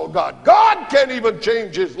is called God. God can't even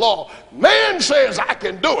change his law. Man says, I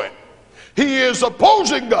can do it. He is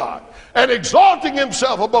opposing God and exalting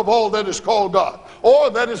himself above all that is called God, or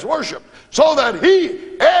that is worshipped, so that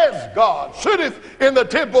he, as God, sitteth in the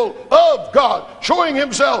temple of God, showing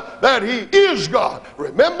himself that he is God.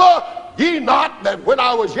 Remember ye not that when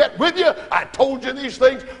I was yet with you, I told you these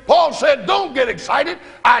things? Paul said, don't get excited.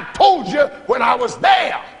 I told you when I was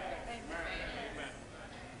there.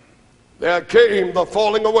 There came the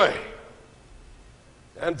falling away.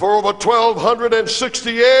 And for over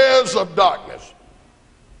 1,260 years of darkness,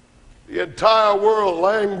 the entire world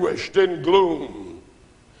languished in gloom,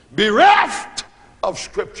 bereft of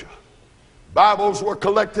Scripture. Bibles were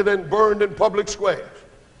collected and burned in public squares.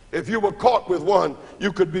 If you were caught with one,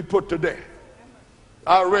 you could be put to death.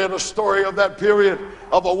 I read a story of that period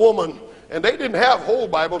of a woman And they didn't have whole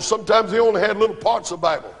Bibles. Sometimes they only had little parts of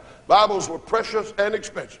Bible. Bibles were precious and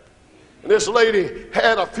expensive. And this lady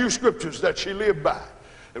had a few scriptures that she lived by.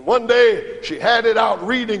 And one day she had it out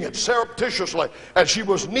reading it surreptitiously as she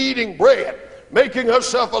was kneading bread, making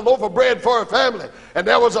herself a loaf of bread for her family. And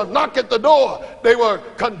there was a knock at the door. They were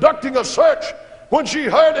conducting a search. When she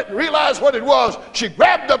heard it and realized what it was, she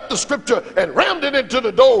grabbed up the scripture and rammed it into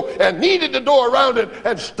the dough and kneaded the dough around it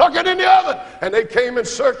and stuck it in the oven. And they came and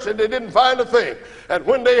searched and they didn't find a thing. And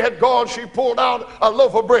when they had gone, she pulled out a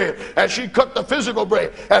loaf of bread and she cut the physical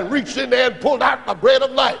bread and reached in there and pulled out the bread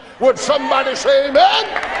of life. Would somebody say amen?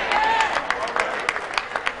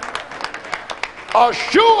 A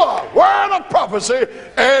sure word of prophecy,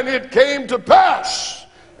 and it came to pass.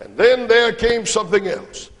 And then there came something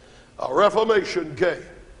else. A Reformation came,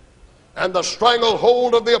 and the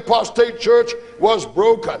stranglehold of the apostate church was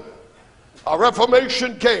broken. A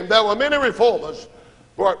Reformation came. There were many reformers,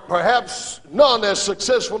 but perhaps none as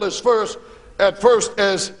successful at first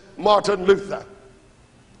as Martin Luther.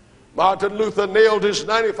 Martin Luther nailed his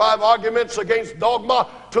 95 arguments against dogma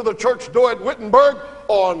to the church door at Wittenberg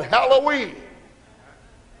on Halloween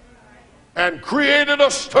and created a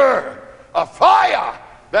stir, a fire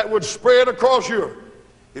that would spread across Europe.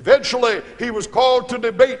 Eventually, he was called to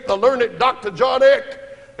debate the learned Dr. John Eck.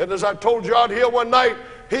 And as I told you out here one night,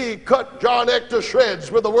 he cut John Eck to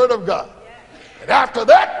shreds with the Word of God. And after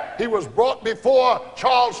that, he was brought before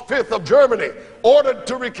Charles V of Germany, ordered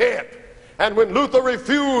to recant. And when Luther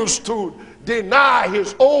refused to deny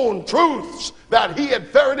his own truths that he had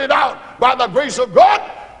ferreted out by the grace of God,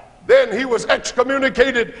 then he was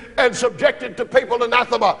excommunicated and subjected to papal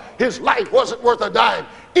anathema. His life wasn't worth a dime.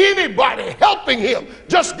 Anybody helping him,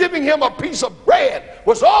 just giving him a piece of bread,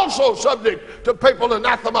 was also subject to papal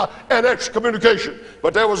anathema and excommunication.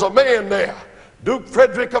 But there was a man there, Duke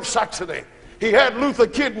Frederick of Saxony. He had Luther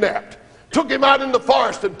kidnapped, took him out in the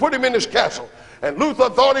forest and put him in his castle. And Luther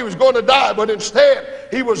thought he was going to die, but instead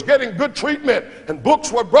he was getting good treatment and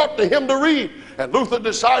books were brought to him to read. And Luther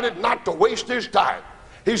decided not to waste his time.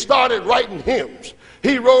 He started writing hymns.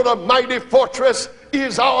 He wrote, "A mighty fortress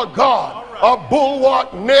is our God, a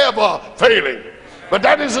bulwark never failing." But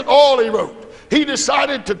that isn't all he wrote. He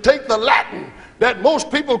decided to take the Latin that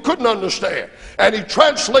most people couldn't understand, and he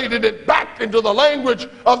translated it back into the language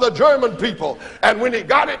of the German people. And when he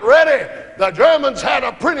got it ready, the Germans had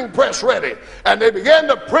a printing press ready, and they began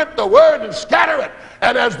to print the word and scatter it.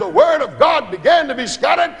 And as the word of God began to be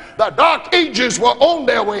scattered, the dark ages were on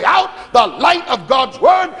their way out. The light of God's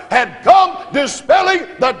word had come, dispelling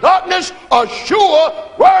the darkness, a sure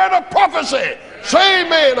word of prophecy. Say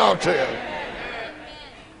amen out there.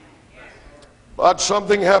 But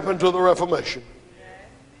something happened to the Reformation.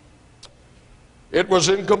 It was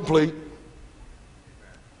incomplete.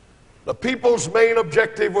 The people's main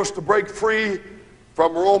objective was to break free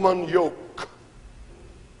from Roman yoke,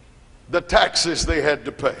 the taxes they had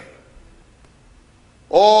to pay,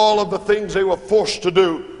 all of the things they were forced to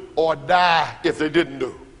do or die if they didn't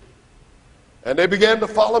do. And they began to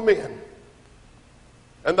follow men.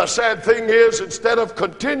 And the sad thing is, instead of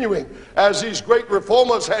continuing as these great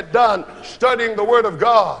reformers had done, studying the Word of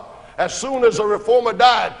God, as soon as a reformer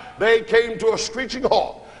died, they came to a screeching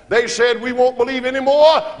halt. They said, "We won't believe any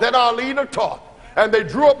more than our leader taught." And they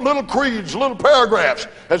drew up little creeds, little paragraphs,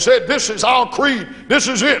 and said, "This is our creed. This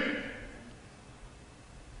is it."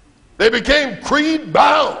 They became creed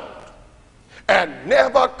bound and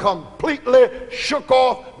never completely shook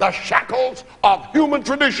off the shackles of human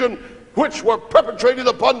tradition which were perpetrated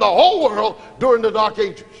upon the whole world during the Dark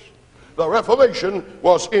Ages. The Reformation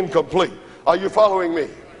was incomplete. Are you following me?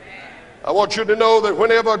 I want you to know that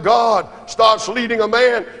whenever God starts leading a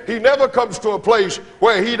man, he never comes to a place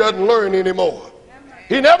where he doesn't learn anymore.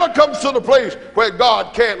 He never comes to the place where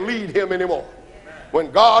God can't lead him anymore.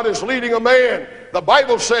 When God is leading a man, the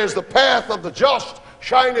Bible says the path of the just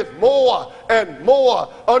shineth more and more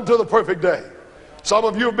unto the perfect day. Some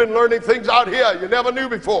of you have been learning things out here you never knew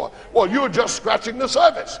before. Well, you're just scratching the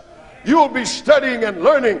surface. You'll be studying and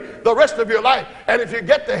learning the rest of your life. And if you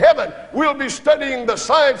get to heaven, we'll be studying the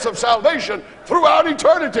science of salvation throughout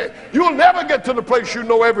eternity. You'll never get to the place you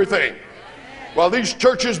know everything. Well, these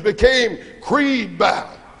churches became creed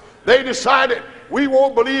bound. They decided, we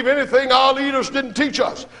won't believe anything our leaders didn't teach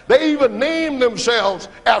us. They even named themselves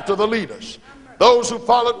after the leaders. Those who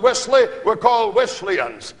followed Wesley were called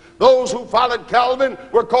Wesleyans. Those who followed Calvin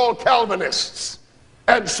were called Calvinists,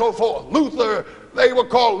 and so forth. Luther, they were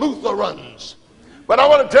called Lutherans. But I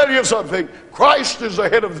want to tell you something. Christ is the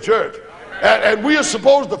head of the church, and we are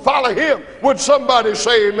supposed to follow him. Would somebody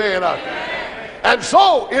say amen out there? And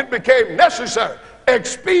so it became necessary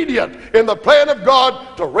expedient in the plan of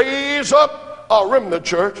God to raise up a remnant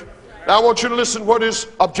church. Now I want you to listen what his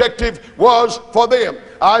objective was for them.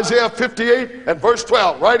 Isaiah 58 and verse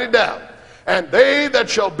 12. Write it down. And they that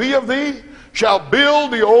shall be of thee shall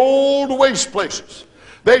build the old waste places.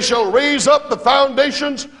 They shall raise up the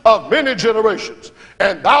foundations of many generations.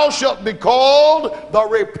 And thou shalt be called the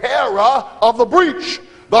repairer of the breach,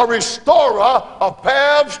 the restorer of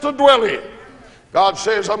paths to dwell in. God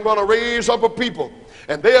says, I'm going to raise up a people,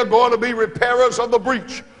 and they are going to be repairers of the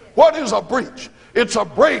breach. What is a breach? It's a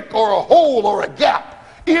break or a hole or a gap.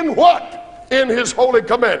 In what? In his holy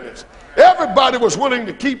commandments. Everybody was willing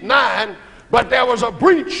to keep 9, but there was a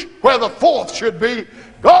breach where the 4th should be.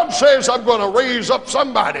 God says, I'm going to raise up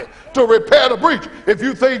somebody to repair the breach. If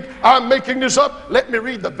you think I'm making this up, let me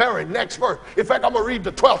read the very next verse. In fact, I'm going to read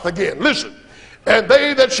the 12th again. Listen. And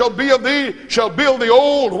they that shall be of thee shall build the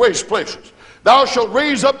old waste places. Thou shalt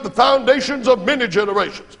raise up the foundations of many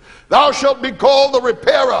generations. Thou shalt be called the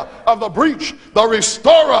repairer of the breach, the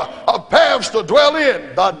restorer of paths to dwell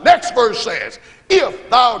in. The next verse says, if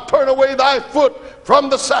thou turn away thy foot from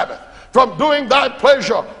the Sabbath, from doing thy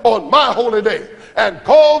pleasure on my holy day, and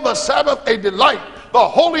call the Sabbath a delight, the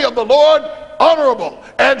holy of the Lord honorable,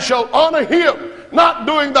 and shall honor him, not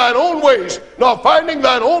doing thine own ways, nor finding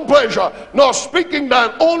thine own pleasure, nor speaking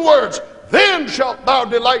thine own words, then shalt thou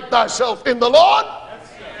delight thyself in the Lord,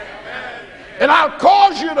 and I'll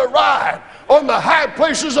cause you to ride on the high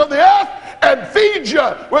places of the earth, and feed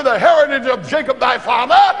you with the heritage of Jacob thy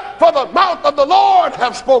father, for the mouth of the Lord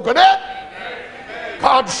hath spoken it.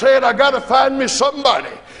 God said, I got to find me somebody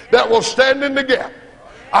that will stand in the gap.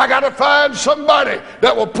 I got to find somebody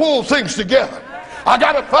that will pull things together. I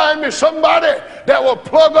got to find me somebody that will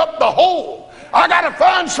plug up the hole. I got to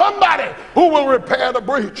find somebody who will repair the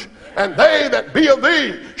breach. And they that be of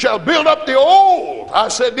thee shall build up the old, I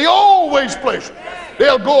said, the old waste places.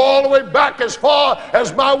 They'll go all the way back as far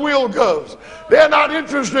as my will goes. They're not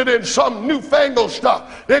interested in some newfangled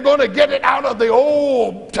stuff. They're going to get it out of the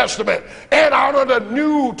Old Testament and out of the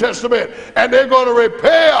New Testament. And they're going to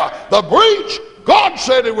repair the breach. God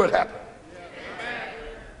said it would happen.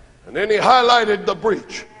 And then he highlighted the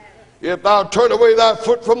breach. If thou turn away thy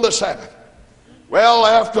foot from the Sabbath. Well,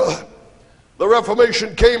 after the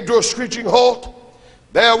Reformation came to a screeching halt,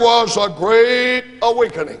 there was a great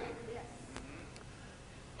awakening.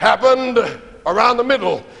 Happened around the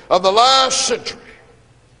middle of the last century.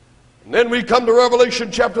 And then we come to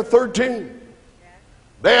Revelation chapter 13.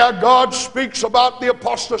 There God speaks about the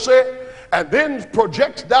apostasy and then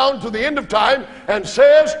projects down to the end of time and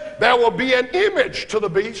says there will be an image to the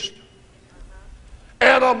beast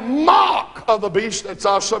and a mark of the beast. That's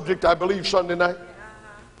our subject, I believe, Sunday night.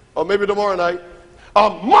 Or maybe tomorrow night. A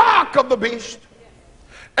mark of the beast.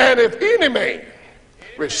 And if any man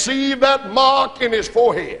receive that mark in his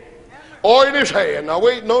forehead or in his hand. Now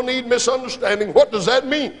wait, no need misunderstanding. What does that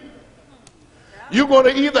mean? You're going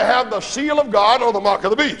to either have the seal of God or the mark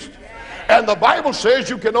of the beast. And the Bible says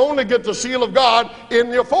you can only get the seal of God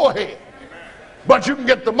in your forehead. But you can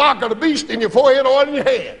get the mark of the beast in your forehead or in your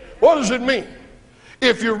hand. What does it mean?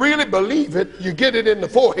 If you really believe it, you get it in the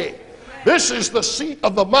forehead. This is the seat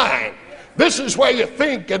of the mind. This is where you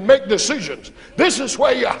think and make decisions. This is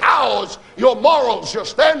where you house your morals, your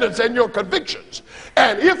standards, and your convictions.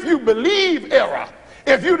 And if you believe error,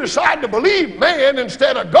 if you decide to believe man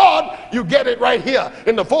instead of God, you get it right here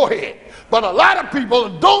in the forehead. But a lot of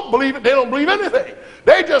people don't believe it. They don't believe anything.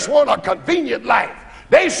 They just want a convenient life.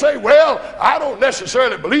 They say, well, I don't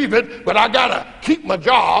necessarily believe it, but I got to keep my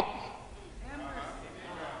job.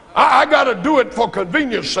 I got to do it for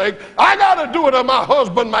convenience sake. I got to do it or my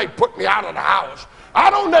husband might put me out of the house. I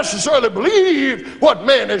don't necessarily believe what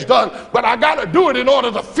man has done, but I got to do it in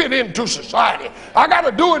order to fit into society. I got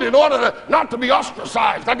to do it in order not to be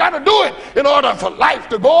ostracized. I got to do it in order for life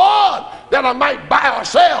to go on, that I might buy or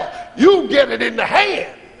sell. You get it in the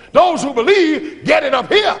hand. Those who believe get it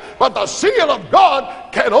up here, but the seal of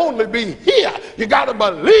God can only be here. You got to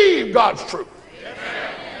believe God's truth.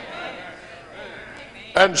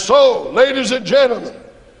 And so, ladies and gentlemen,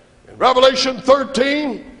 in Revelation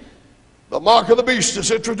 13, the mark of the beast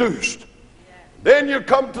is introduced. Then you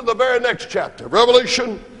come to the very next chapter,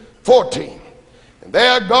 Revelation 14. And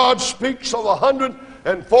there God speaks of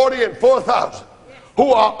 144,000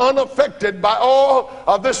 who are unaffected by all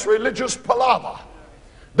of this religious palaver.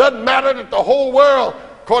 Doesn't matter that the whole world,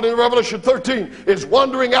 according to Revelation 13, is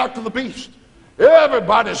wandering after the beast.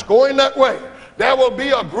 Everybody's going that way. There will be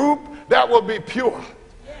a group that will be pure.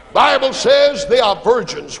 Bible says they are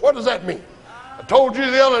virgins. What does that mean? I told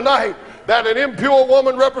you the other night that an impure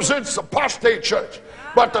woman represents the apostate church,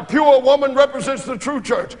 but the pure woman represents the true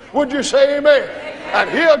church. Would you say amen? And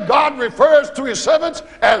here God refers to his servants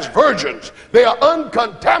as virgins. They are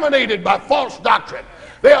uncontaminated by false doctrine.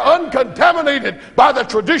 They are uncontaminated by the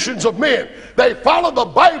traditions of men. They follow the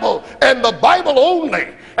Bible and the Bible only.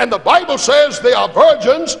 And the Bible says they are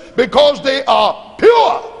virgins because they are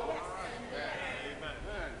pure.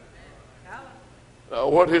 Now,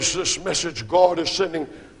 what is this message God is sending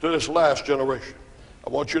to this last generation? I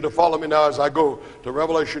want you to follow me now as I go to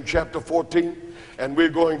Revelation chapter 14, and we're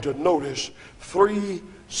going to notice 3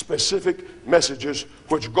 specific messages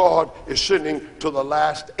which God is sending to the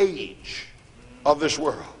last age of this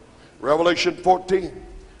world. Revelation 14,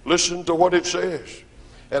 listen to what it says.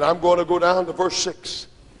 And I'm going to go down to verse 6.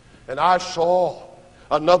 And I saw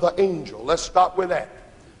another angel. Let's stop with that.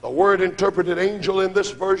 The word interpreted angel in this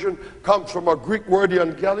version comes from a Greek word,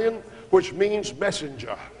 euangelion, which means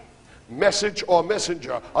messenger. Message or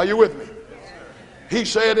messenger. Are you with me? He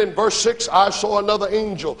said in verse 6, I saw another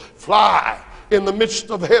angel fly in the midst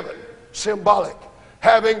of heaven, symbolic,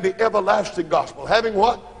 having the everlasting gospel. Having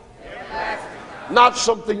what? Everlasting. Not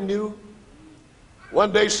something new.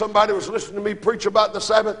 One day somebody was listening to me preach about the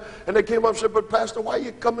Sabbath, and they came up and said, but Pastor, why are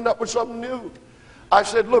you coming up with something new? I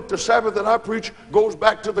said, look, the Sabbath that I preach goes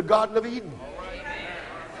back to the Garden of Eden.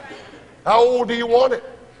 How old do you want it?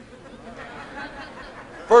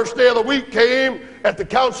 First day of the week came at the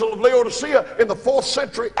Council of Laodicea in the 4th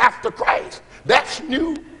century after Christ. That's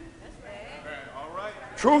new.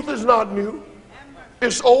 Truth is not new.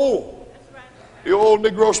 It's old. The old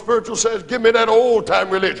Negro spiritual says, give me that old time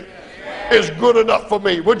religion. It's good enough for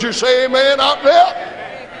me. Would you say amen out there?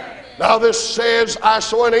 Now this says, I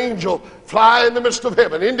saw an angel fly in the midst of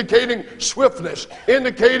heaven, indicating swiftness,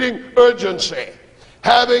 indicating urgency,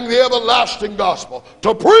 having the everlasting gospel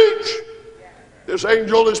to preach. This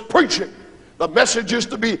angel is preaching. The message is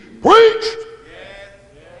to be preached.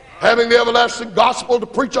 Having the everlasting gospel to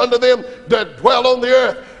preach unto them that dwell on the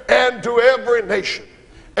earth, and to every nation,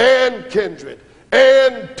 and kindred,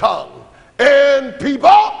 and tongue, and people.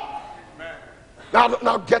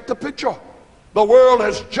 Now get the picture. The world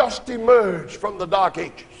has just emerged from the Dark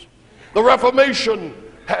Ages. The Reformation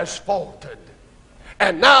has faltered.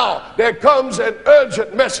 And now there comes an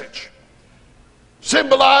urgent message,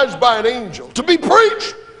 symbolized by an angel, to be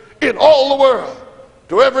preached in all the world,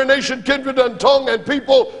 to every nation, kindred, and tongue, and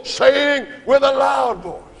people, saying with a loud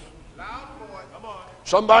voice. Loud voice. Come on.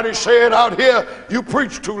 Somebody said out here, you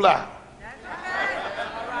preach too loud.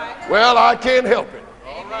 Well, I can't help it.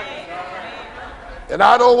 And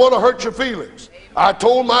I don't want to hurt your feelings. I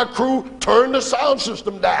told my crew, turn the sound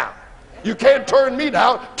system down. You can't turn me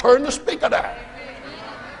down, turn the speaker down.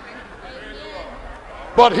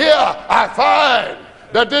 But here I find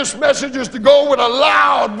that this message is to go with a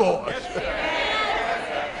loud voice.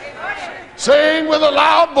 Saying with a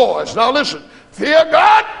loud voice. Now listen, fear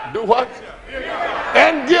God, do what?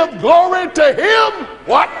 And give glory to him,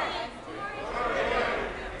 what?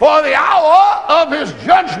 For the hour of his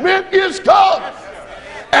judgment is come.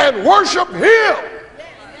 And worship him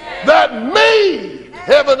that made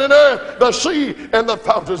heaven and earth, the sea, and the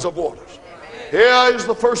fountains of waters. Here is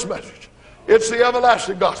the first message. It's the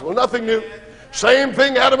everlasting gospel. Nothing new. Same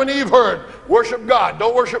thing Adam and Eve heard. Worship God.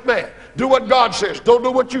 Don't worship man. Do what God says. Don't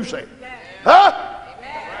do what you say. Huh?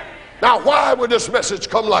 Now, why would this message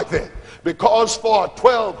come like that? Because for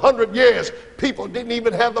 1,200 years, people didn't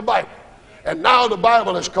even have the Bible. And now the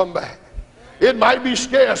Bible has come back. It might be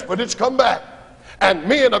scarce, but it's come back. And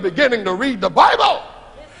men are beginning to read the Bible.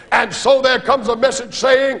 And so there comes a message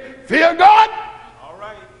saying, fear God. All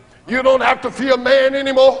right. You don't have to fear man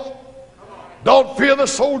anymore. Don't fear the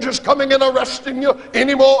soldiers coming and arresting you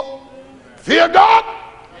anymore. Fear God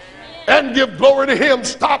and give glory to him.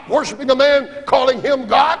 Stop worshiping a man, calling him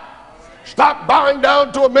God. Stop bowing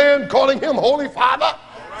down to a man, calling him Holy Father.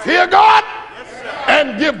 Fear God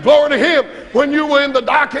and give glory to him. When you were in the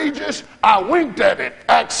Dark Ages, I winked at it,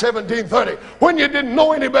 Acts 17:30. When you didn't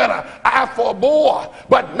know any better, I forbore.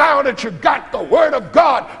 But now that you got the word of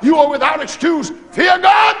God, you are without excuse. Fear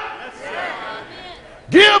God.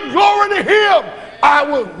 Give glory to him. I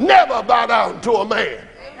will never bow down to a man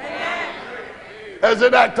as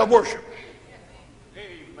an act of worship.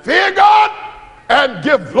 Fear God and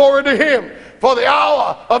give glory to him, for the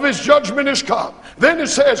hour of his judgment is come. Then it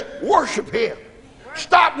says, worship him.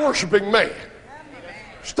 Stop worshiping man.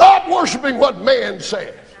 Stop worshiping what man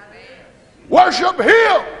says. Worship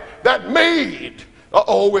him that made.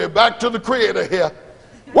 We're back to the Creator here.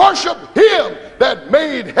 Worship him that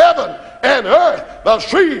made heaven and earth, the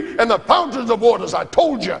sea, and the fountains of waters. I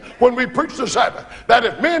told you when we preached the Sabbath that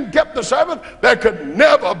if men kept the Sabbath, there could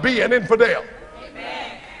never be an infidel.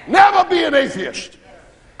 Amen. Never be an atheist.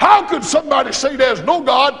 How could somebody say there's no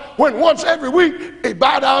God when once every week they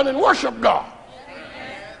bow down and worship God?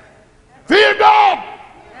 Fear God.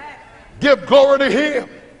 Give glory to him.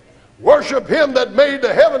 Worship him that made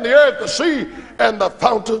the heaven, the earth, the sea, and the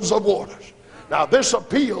fountains of waters. Now this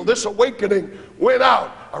appeal, this awakening went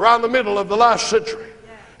out around the middle of the last century.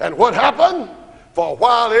 And what happened? For a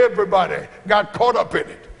while everybody got caught up in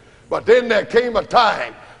it. But then there came a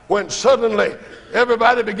time when suddenly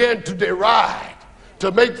everybody began to deride,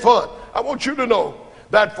 to make fun. I want you to know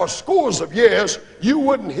that for scores of years you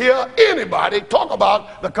wouldn't hear anybody talk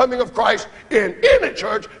about the coming of Christ in any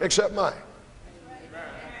church except mine.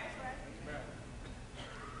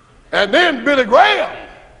 And then Billy Graham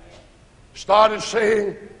started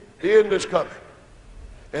saying the end is coming.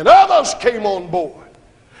 And others came on board.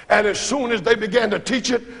 And as soon as they began to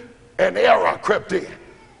teach it, an error crept in.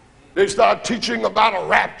 They started teaching about a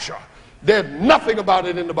rapture. There's nothing about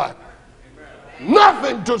it in the Bible.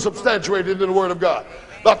 Nothing to substantiate it in the Word of God.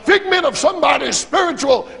 The figment of somebody's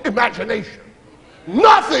spiritual imagination.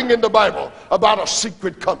 Nothing in the Bible about a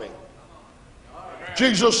secret coming.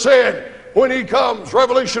 Jesus said, when he comes,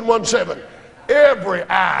 Revelation 1:7, every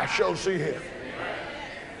eye shall see him.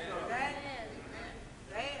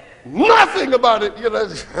 Nothing about it. You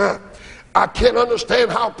know, I can't understand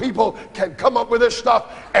how people can come up with this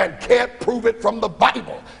stuff and can't prove it from the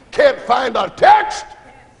Bible. Can't find a text.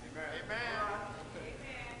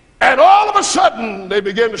 And all of a sudden, they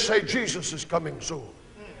begin to say, Jesus is coming soon.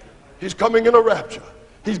 He's coming in a rapture.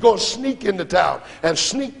 He's going to sneak into town and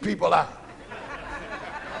sneak people out.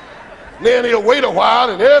 Then he'll wait a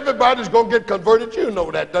while and everybody's going to get converted. You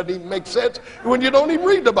know that doesn't even make sense when you don't even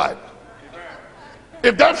read the Bible.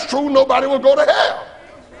 If that's true, nobody will go to hell.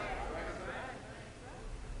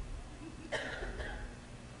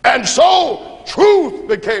 And so truth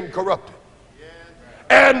became corrupted.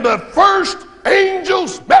 And the first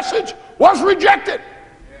angel's message was rejected.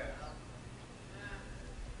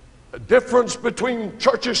 The difference between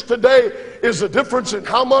churches today is the difference in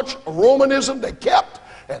how much Romanism they kept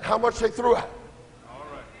and how much they threw out.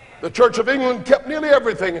 The Church of England kept nearly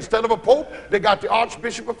everything. Instead of a pope, they got the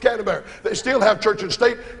Archbishop of Canterbury. They still have church and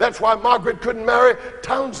state. That's why Margaret couldn't marry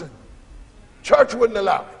Townsend. Church wouldn't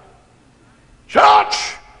allow it.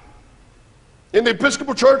 Church! In the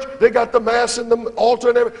Episcopal Church, they got the Mass and the altar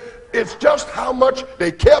and everything. It's just how much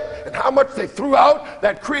they kept and how much they threw out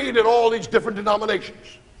that created all these different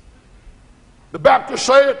denominations. The Baptists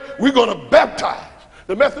said, we're going to baptize.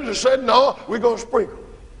 The Methodists said, no, we're going to sprinkle.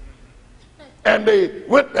 And they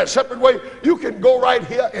went that separate way. You can go right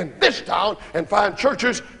here in this town and find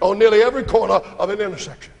churches on nearly every corner of an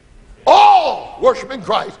intersection. All worshiping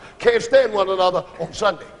Christ, can't stand one another on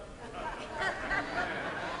Sunday.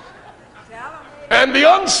 And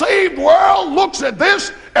the unsaved world looks at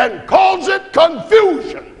this and calls it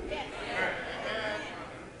confusion.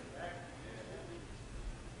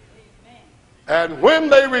 And when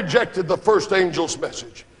they rejected the first angel's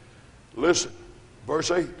message, listen,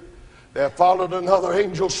 verse 8, there followed another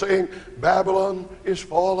angel saying, Babylon is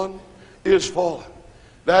fallen,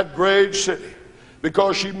 that great city,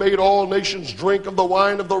 because she made all nations drink of the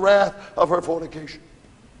wine of the wrath of her fornication.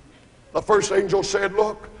 The first angel said,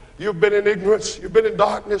 look, you've been in ignorance, you've been in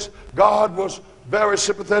darkness. God was very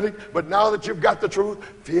sympathetic, but now that you've got the truth,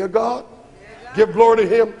 fear God, give glory to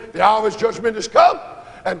him. The hour of his judgment is come,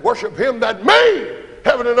 and worship him that made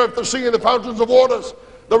heaven and earth, the sea, and the fountains of waters.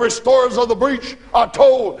 The restorers of the breach are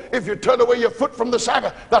told, if you turn away your foot from the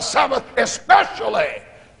Sabbath especially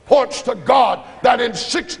points to God that in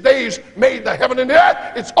 6 days made the heaven and the earth.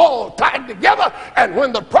 It's all tied together. And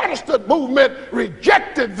when the Protestant movement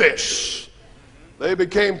rejected this, they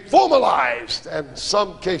became formalized and in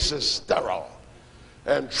some cases sterile.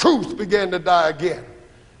 And truth began to die again.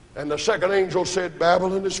 And the second angel said,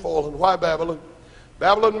 Babylon is fallen. Why Babylon?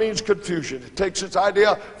 Babylon means confusion. It takes its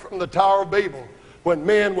idea from the Tower of Babel, when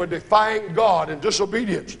men were defying God in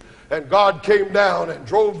disobedience, and God came down and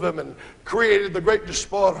drove them and created the great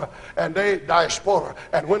diaspora,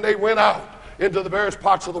 and when they went out into the various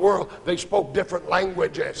parts of the world, they spoke different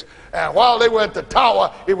languages. And while they were at the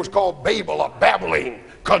tower, it was called Babel or babbling,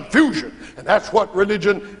 confusion. And that's what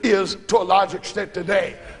religion is to a large extent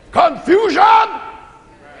today. Confusion!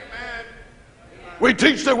 We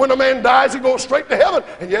teach that when a man dies, he goes straight to heaven,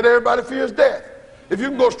 and yet everybody fears death. If you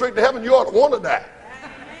can go straight to heaven, you ought to want to die.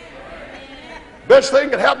 Best thing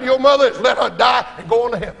that happened to your mother is let her die and go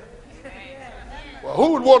on to heaven. Well,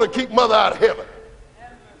 who would want to keep mother out of heaven?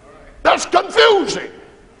 That's confusing.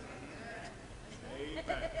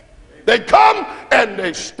 They come and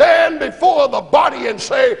they stand before the body and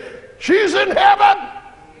say, she's in heaven.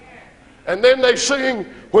 And then they sing,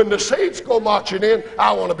 when the saints go marching in,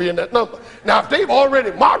 I want to be in that number. Now, if they've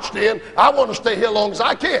already marched in, I want to stay here as long as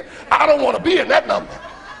I can. I don't want to be in that number.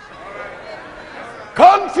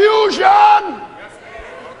 Confusion.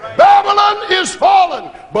 Babylon is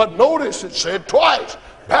fallen. But notice it said twice,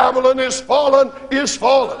 Babylon is fallen, is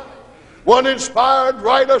fallen. One inspired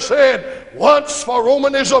writer said, once for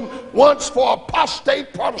Romanism, once for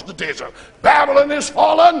apostate Protestantism. Babylon is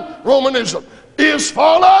fallen, Romanism is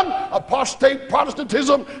fallen, apostate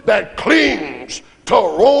Protestantism that clings to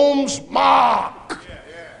Rome's mark.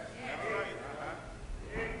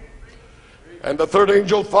 And the third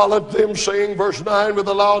angel followed them, saying, verse 9, with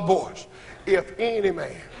a loud voice, if any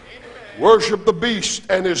man worship the beast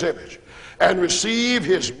and his image, and receive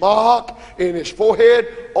his mark in his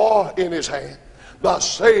forehead or in his hand, the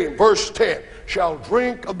same, verse 10, shall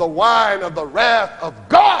drink of the wine of the wrath of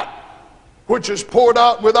God, which is poured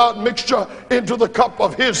out without mixture into the cup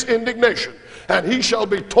of his indignation. And he shall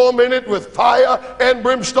be tormented with fire and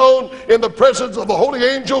brimstone in the presence of the holy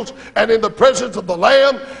angels and in the presence of the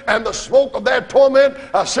Lamb. And the smoke of their torment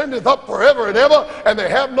ascendeth up forever and ever. And they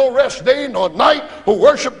have no rest day nor night who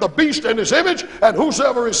worship the beast and his image, and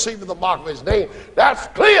whosoever receiveth the mark of his name. That's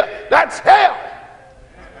clear. That's hell.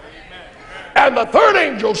 And the third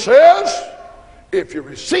angel says, if you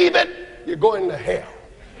receive it, you're going to hell.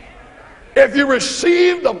 If you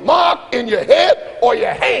receive the mark in your head or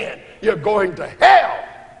your hand, you're going to hell.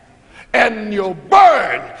 And you'll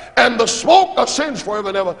burn, and the smoke ascends forever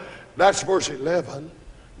and ever. That's verse 11.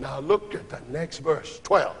 Now look at the next verse,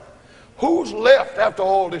 12. Who's left after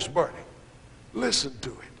all this burning? Listen to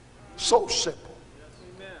it. So simple.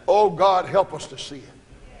 Oh, God, help us to see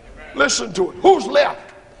it. Listen to it. Who's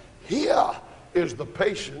left? Here is the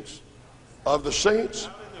patience of the saints.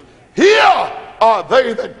 Here are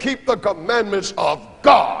they that keep the commandments of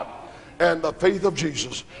God and the faith of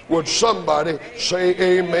Jesus. Would somebody say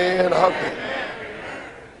amen? Amen.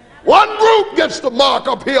 One group gets the mark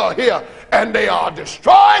up here, and they are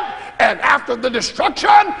destroyed. And after the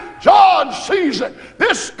destruction, John sees it.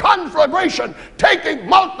 This conflagration taking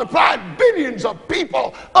multiplied billions of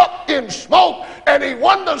people up in smoke, and he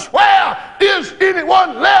wonders, where is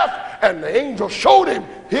anyone left? And the angel showed him,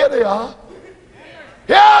 here they are.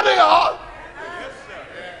 Here they are.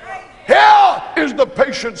 Here is the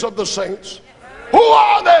patience of the saints. Who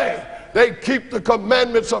are they? They keep the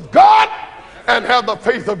commandments of God and have the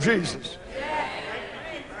faith of Jesus.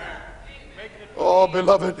 Oh,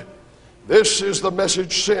 beloved, this is the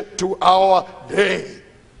message sent to our day.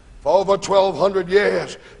 For over 1,200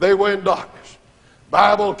 years, they were in darkness.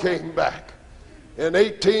 Bible came back. In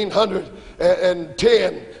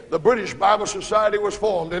 1810, the British Bible Society was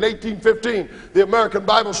formed. In 1815, the American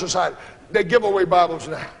Bible Society. They give away Bibles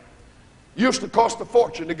now. Used to cost a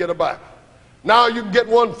fortune to get a Bible. Now you can get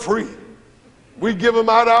one free. We give them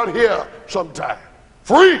out here sometime.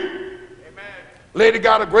 Free. Amen. Lady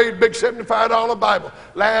got a great big $75 Bible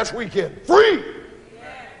last weekend. Free.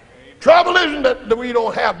 Amen. Trouble isn't that we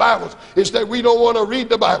don't have Bibles. It's that we don't want to read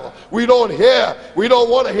the Bible. We don't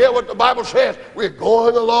want to hear what the Bible says. We're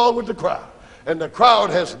going along with the crowd. And the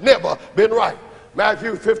crowd has never been right.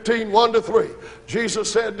 Matthew 15, 1-3. Jesus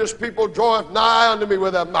said, this people draweth nigh unto me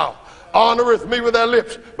with their mouth, honoreth me with their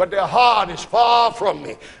lips, but their heart is far from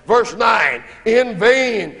me. Verse 9, in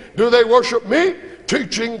vain do they worship me,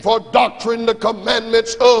 teaching for doctrine the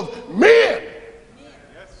commandments of men.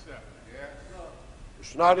 Yes, sir.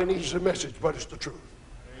 It's not an easy message, but it's the truth.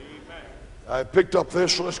 Amen. I picked up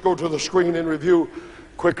this, so let's go to the screen and review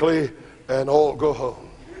quickly and all go home.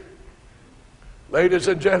 Ladies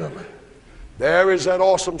and gentlemen, there is that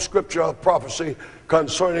awesome scripture of prophecy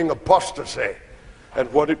concerning apostasy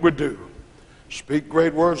and what it would do. Speak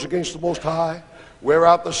great words against the Most High, wear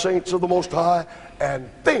out the saints of the Most High, and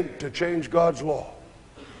think to change God's law.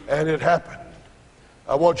 And it happened.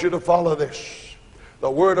 I want you to follow this.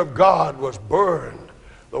 The Word of God was burned.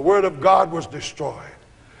 The Word of God was destroyed.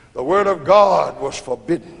 The Word of God was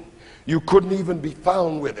forbidden. You couldn't even be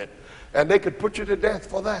found with it. And they could put you to death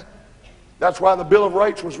for that. That's why the Bill of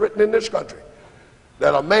Rights was written in this country,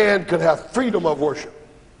 that a man could have freedom of worship,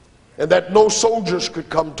 and that no soldiers could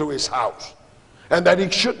come to his house, and that he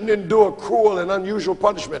shouldn't endure cruel and unusual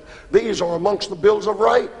punishment. These are amongst the bills of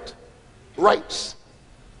rights,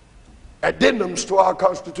 addendums to our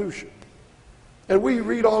Constitution. And we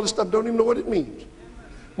read all this stuff, don't even know what it means.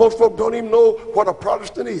 Most folk don't even know what a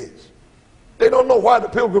Protestant is. They don't know why the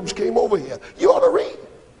Pilgrims came over here. You ought to read.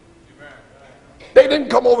 They didn't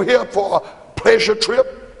come over here for a pleasure trip,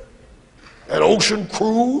 an ocean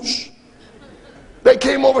cruise. They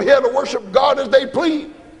came over here to worship God as they please.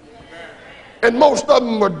 And most of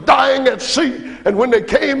them were dying at sea. And when they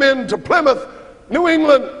came into Plymouth, New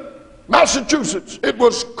England, Massachusetts, it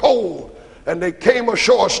was cold. And they came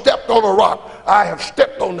ashore, stepped on a rock. I have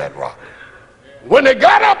stepped on that rock. When they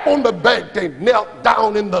got up on the bank, they knelt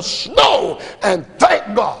down in the snow and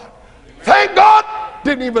thank God. Thank God,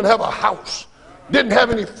 didn't even have a house, didn't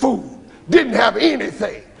have any food, didn't have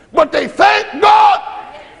anything. But they thanked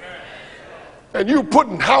God. And you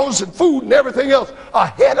putting house and food and everything else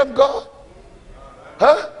ahead of God?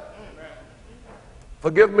 Huh?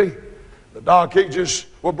 Forgive me. The Dark Ages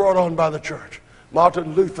were brought on by the church.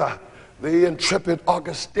 Martin Luther, the intrepid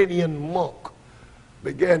Augustinian monk,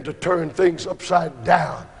 began to turn things upside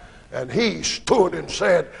down. And he stood and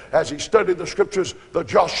said, as he studied the scriptures, the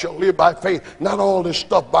just shall live by faith, not all this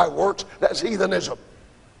stuff by works. That's heathenism.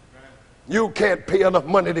 You can't pay enough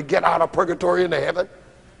money to get out of purgatory into heaven.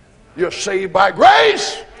 You're saved by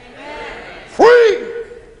grace. Free.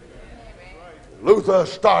 Luther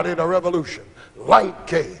started a revolution. Light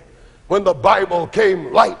came. When the Bible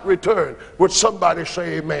came, light returned. Would somebody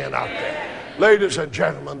say amen out there? Ladies and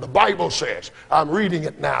gentlemen, the Bible says, I'm reading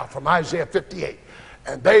it now from Isaiah 58.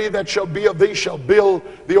 And they that shall be of thee shall build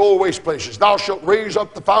the old waste places. Thou shalt raise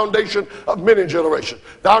up the foundation of many generations.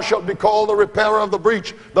 Thou shalt be called the repairer of the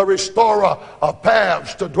breach, the restorer of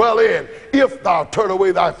paths to dwell in. If thou turn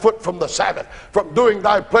away thy foot from the Sabbath, from doing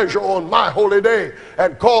thy pleasure on my holy day,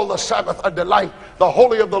 and call the Sabbath a delight, the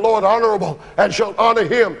holy of the Lord honorable, and shalt honor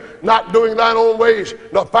him, not doing thine own ways,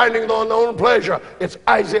 nor finding thine own pleasure. It's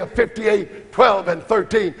Isaiah 58, 12 and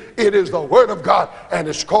 13. It is the word of God, and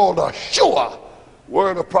it's called a sure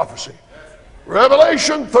word of prophecy.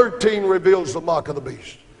 Revelation 13 reveals the mark of the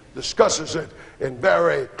beast, discusses it in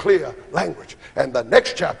very clear language. And the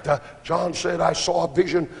next chapter, John said, I saw a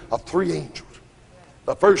vision of 3 angels.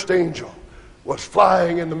 The first angel was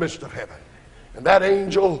flying in the midst of heaven, and that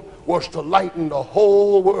angel was to lighten the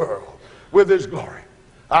whole world with his glory.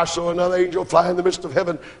 I saw another angel fly in the midst of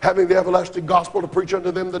heaven, having the everlasting gospel to preach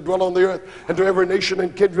unto them that dwell on the earth, and to every nation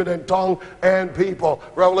and kindred and tongue and people.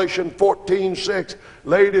 Revelation 14:6.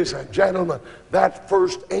 Ladies and gentlemen, that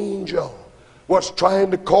first angel was trying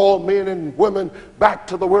to call men and women back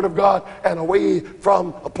to the word of God and away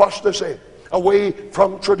from apostasy, away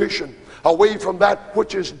from tradition, away from that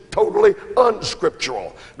which is totally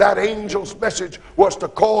unscriptural. That angel's message was to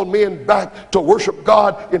call men back to worship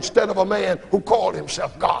God instead of a man who called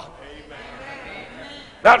himself God. Amen.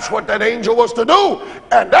 That's what that angel was to do,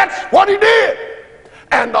 and that's what he did.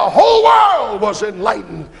 And the whole world was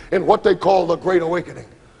enlightened in what they call the Great Awakening.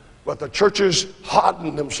 But the churches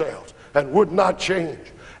hardened themselves and would not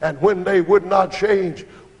change. And when they would not change,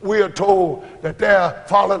 we are told that there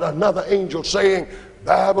followed another angel saying,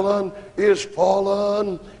 Babylon is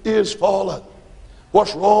fallen, is fallen.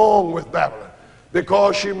 What's wrong with Babylon?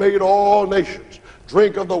 Because she made all nations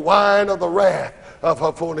drink of the wine of the wrath of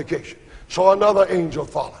her fornication. So another angel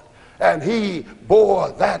followed, and he bore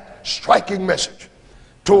that striking message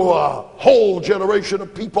to a whole generation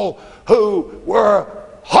of people who were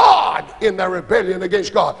hard in their rebellion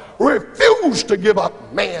against God, refused to give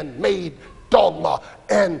up man-made dogma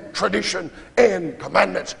and tradition and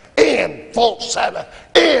commandments and false Sabbath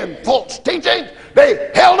and false teaching.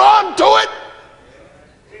 They held on to it.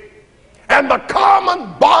 And the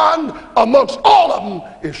common bond amongst all of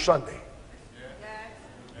them is Sunday.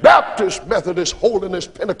 Baptist, Methodist, Holiness,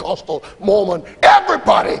 Pentecostal, Mormon,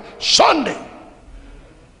 everybody, Sunday.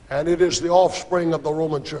 And it is the offspring of the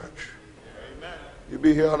Roman church. You'll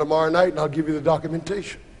be here tomorrow night and I'll give you the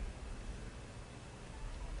documentation.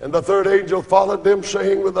 And the third angel followed them,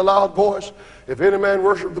 saying with a loud voice, if any man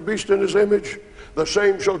worship the beast in his image, the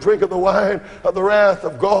same shall drink of the wine of the wrath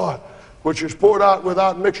of God, which is poured out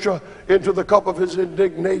without mixture into the cup of his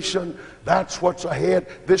indignation. That's what's ahead.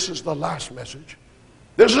 This is the last message.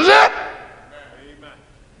 This is it. Amen.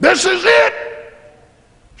 This is it.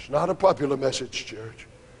 It's not a popular message, church.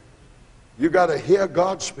 You got to hear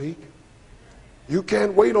God speak. You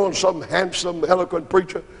can't wait on some handsome, eloquent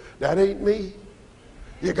preacher. That ain't me.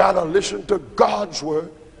 You got to listen to God's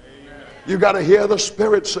word. You got to hear the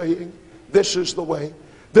Spirit saying, this is the way,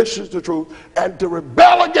 this is the truth. And to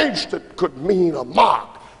rebel against it could mean a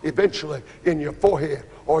mark eventually in your forehead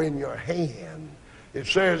or in your hand. It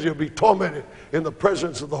says you'll be tormented in the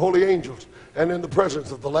presence of the holy angels and in the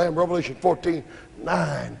presence of the Lamb. Revelation 14,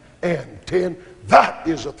 9 and 10. That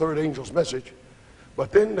is the third angel's message.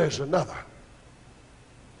 But then there's another.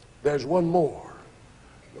 There's one more.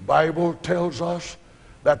 The Bible tells us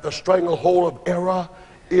that the stranglehold of error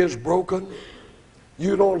is broken.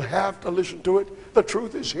 You don't have to listen to it. The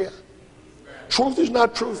truth is here. Truth is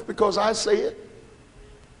not truth because I say it.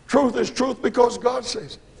 Truth is truth because God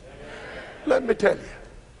says it. Let me tell you,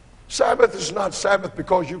 Sabbath is not Sabbath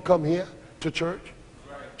because you come here to church.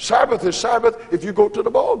 Sabbath is Sabbath if you go to the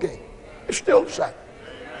ball game. It's still Sabbath.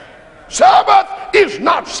 Sabbath is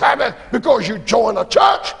not Sabbath because you join a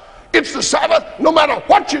church. It's the Sabbath no matter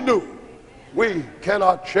what you do. We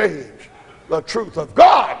cannot change the truth of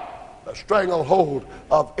God. The stranglehold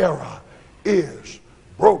of error is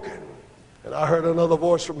broken. And I heard another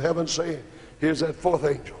voice from heaven saying, here's that fourth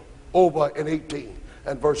angel over in 18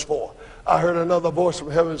 and verse 4. I heard another voice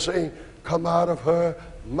from heaven saying, come out of her,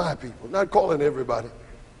 my people. Not calling everybody.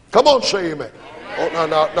 Come on, say amen.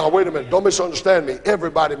 Oh, now, wait a minute. Don't misunderstand me.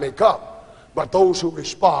 Everybody may come, but those who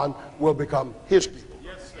respond will become his people.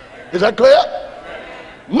 Is that clear?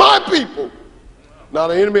 My people. Now,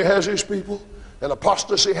 the enemy has his people, and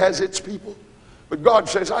apostasy has its people. But God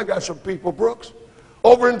says, I got some people, Brooks.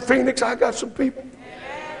 Over in Phoenix, I got some people.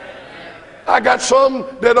 I got some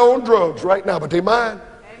that own drugs right now, but they're mine.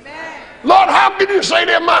 Lord, how can you say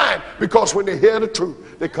they're mine? Because when they hear the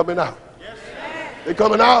truth, they're coming out. They're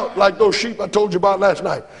coming out like those sheep I told you about last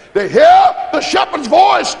night. They hear the shepherd's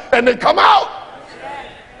voice and they come out.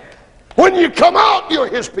 When you come out, you're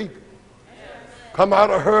his people. Come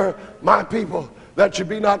out of her, my people, that you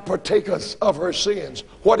be not partakers of her sins.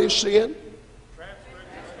 What is sin?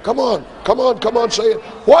 Come on, say it.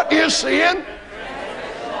 What is sin?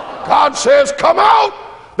 God says, come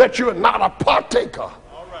out, that you are not a partaker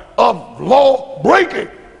of law breaking,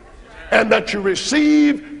 and that you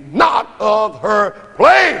receive not of her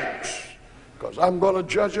plagues, because I'm going to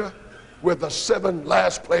judge her with the 7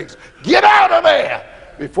 last plagues. Get out of there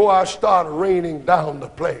before I start raining down the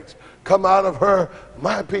plagues. Come out of her,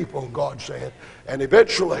 my people, God said, and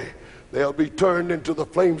eventually they'll be turned into the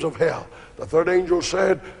flames of hell. The third angel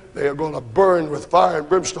said they are going to burn with fire and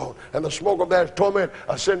brimstone, and the smoke of that torment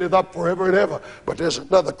ascendeth up forever and ever. But there's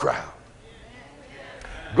another crowd.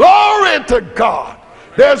 Glory to God.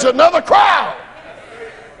 There's another crowd.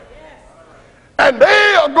 And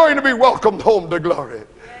they are going to be welcomed home to glory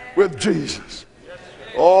with Jesus.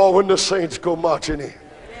 Oh, when the saints go marching in.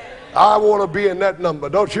 I want to be in that number,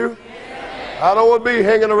 don't you? I don't want to be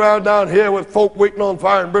hanging around down here with folk waiting on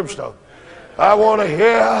fire and brimstone. I want to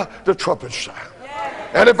hear the trumpet sound.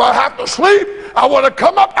 And if I have to sleep, I want to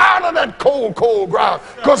come up out of that cold, cold ground.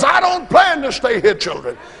 Because I don't plan to stay here,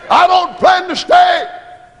 children. I don't plan to stay.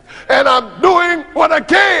 And I'm doing what I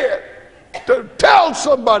can to tell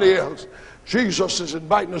somebody else. Jesus is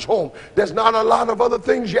inviting us home. There's not a lot of other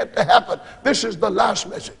things yet to happen. This is the last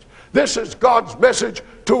message. This is God's message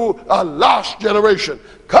to a lost generation.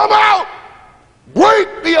 Come out, break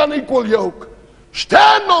the unequal yoke,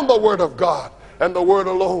 stand on the word of God and the word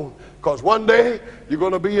alone, because one day you're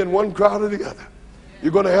going to be in one crowd or the other.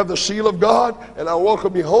 You're going to have the seal of God and I'll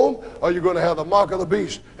welcome you home, or you're going to have the mark of the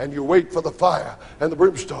beast and you wait for the fire and the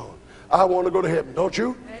brimstone. I want to go to heaven, don't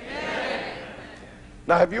you? Amen.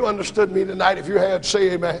 Now, have you understood me tonight? If you had,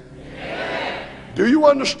 say amen. Amen. Do you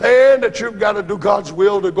understand that you've got to do God's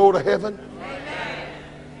will to go to heaven? Amen.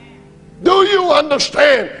 Do you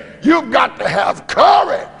understand you've got to have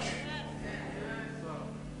courage?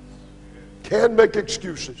 Can't make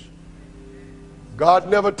excuses. God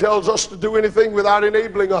never tells us to do anything without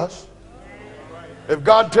enabling us. If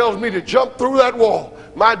God tells me to jump through that wall,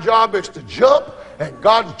 my job is to jump, and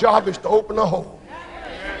God's job is to open the hole.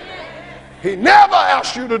 He never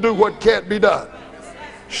asks you to do what can't be done.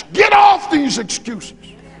 Get off these excuses.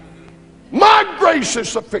 My grace is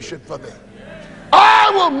sufficient for thee.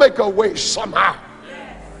 I will make a way somehow.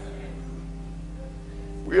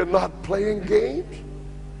 We are not playing games.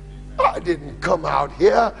 I didn't come out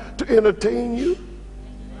here to entertain you,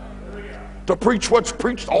 to preach what's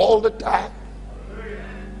preached all the time.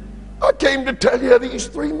 I came to tell you these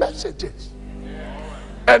 3 messages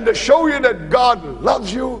and to show you that God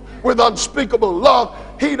loves you with unspeakable love.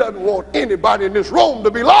 He doesn't want anybody in this room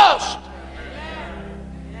to be lost.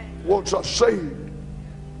 He wants us saved.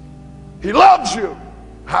 He loves you.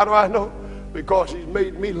 How do I know? Because he's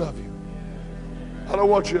made me love you. I don't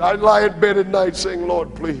want you. I lie in bed at night saying,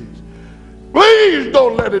 Lord, please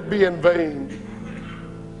don't let it be in vain.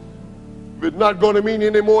 If it's not going to mean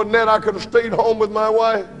any more than that, I could have stayed home with my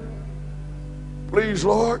wife. Please,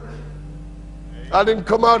 Lord, I didn't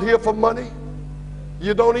come out here for money.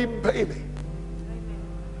 You don't even pay me.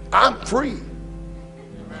 I'm free.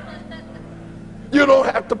 You don't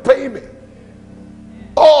have to pay me.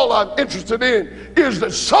 All I'm interested in is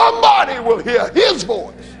that somebody will hear his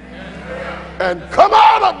voice and come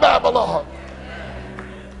out of Babylon.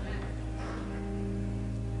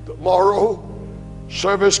 Tomorrow,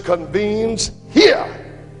 service convenes here,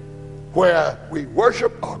 where we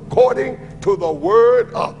worship according to the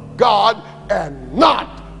word of God and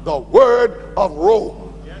not the word of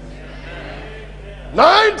Rome.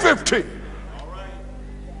 9:15.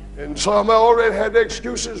 And some already had their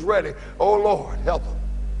excuses ready. Oh Lord, help them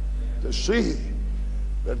to see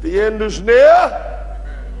that the end is near.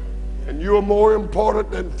 And you are more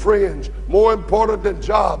important than friends, more important than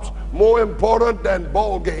jobs, more important than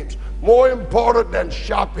ball games, more important than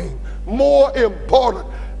shopping, more important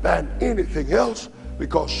than anything else,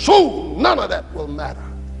 because soon none of that will matter.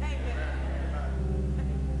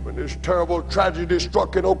 When this terrible tragedy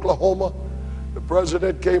struck in Oklahoma, the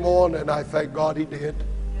president came on, and I thank God he did.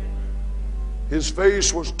 His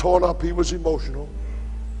face was torn up, he was emotional,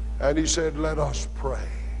 and he said, "Let us pray."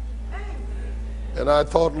 And I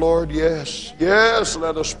thought, Lord, yes,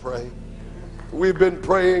 let us pray. We've been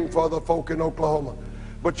praying for the folk in Oklahoma.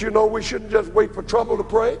 But you know, we shouldn't just wait for trouble to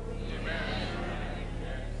pray.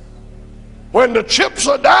 When the chips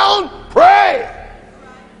are down, pray.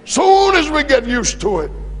 Soon as we get used to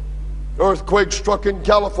it. Earthquake struck in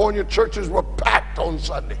California. Churches were packed on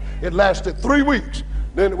Sunday. It lasted 3 weeks.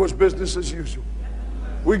 Then it was business as usual.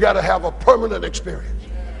 We got to have a permanent experience.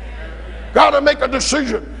 Got to make a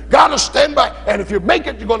decision. Got to stand by. And if you make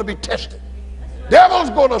it, you're going to be tested. Devil's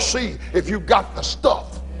going to see if you got the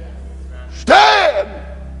stuff. Stand.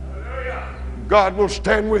 God will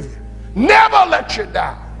stand with you. Never let you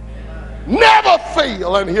down. Never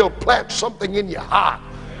fail, and he'll plant something in your heart.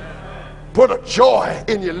 Put a joy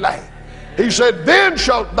in your life. He said, "Then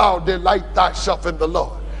shalt thou delight thyself in the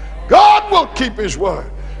Lord." God will keep his word.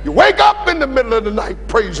 You wake up in the middle of the night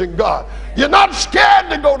praising God. You're not scared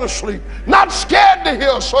to go to sleep. Not scared to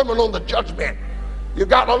hear a sermon on the judgment. You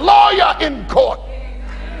got a lawyer in court.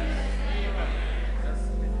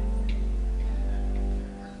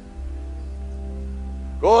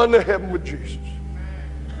 Going to heaven with Jesus.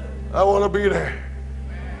 I want to be there.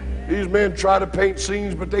 These men try to paint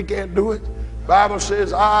scenes, but they can't do it. The Bible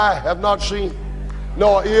says, "Eye have not seen,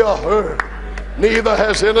 nor ear heard, neither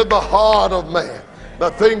has entered the heart of man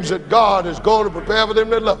the things that God is going to prepare for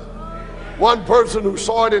them that love him." One person who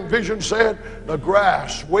saw it in vision said, the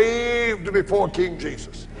grass waved before King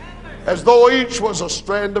Jesus as though each was a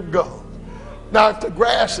strand of gold. Now, if the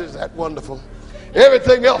grass is that wonderful,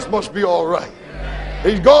 everything else must be all right.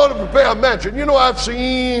 He's going to prepare a mansion. You know, I've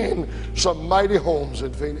seen some mighty homes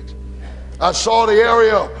in Phoenix. I saw the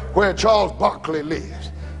area where Charles Barkley lives.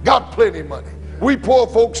 Got plenty of money. We poor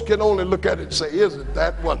folks can only look at it and say, "Isn't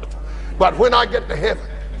that wonderful?" But when I get to heaven,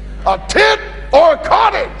 a tent or a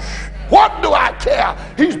cottage, what do I care?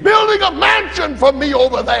 He's building a mansion for me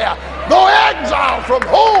over there, though exiled from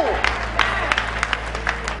home.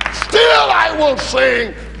 Still I will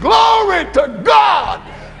sing, "Glory to God,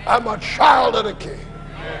 I'm a child of the King."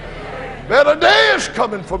 Better day is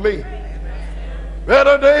coming for me.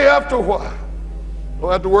 Better day after a while.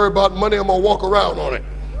 Don't have to worry about money. I'm going to walk around on it.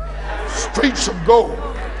 Streets of gold.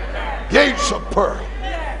 Gates of pearl.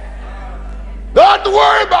 Don't have to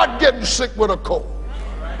worry about getting sick with a cold.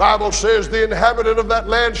 The Bible says the inhabitant of that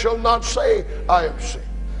land shall not say, "I am sick."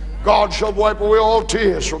 God shall wipe away all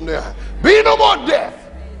tears from their eyes. Be no more death,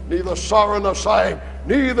 neither sorrow nor sighing,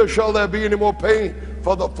 neither shall there be any more pain,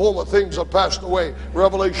 for the former things are passed away.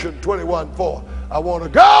 Revelation 21:4. I want to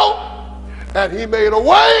go, and he made a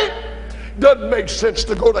way. Doesn't make sense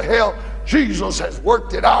to go to hell. Jesus has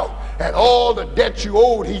worked it out, and all the debt you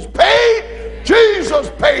owed, he's paid. Jesus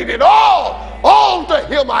paid it all. All to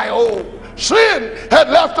him I owe. Sin had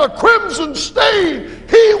left a crimson stain.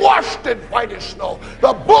 He washed it white as snow.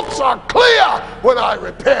 The books are clear when I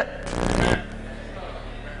repent.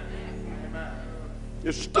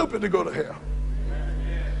 It's stupid to go to hell.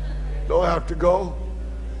 Don't have to go.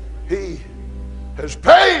 He has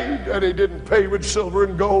paid, and he didn't pay with silver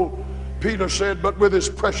and gold. Peter said, but with his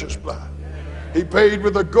precious blood. He paid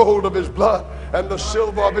with the gold of his blood and the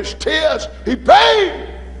silver of his tears. He paid.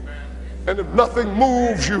 And if nothing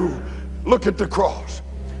moves you, look at the cross.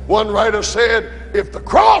 One writer said, if the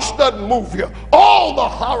cross doesn't move you, all the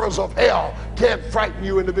horrors of hell can't frighten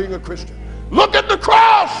you into being a Christian. Look at the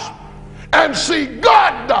cross and see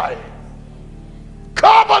God dying,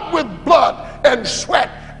 covered with blood and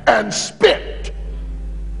sweat and spit.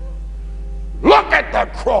 Look at the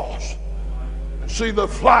cross and see the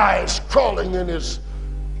flies crawling in his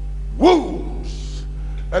wounds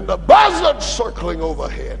and the buzzards circling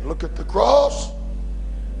overhead. Look at the cross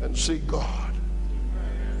and see God.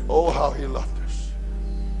 Oh, how he loved us.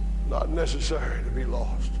 Not necessary to be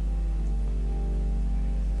lost.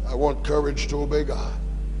 I want courage to obey God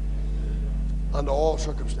under all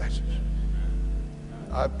circumstances.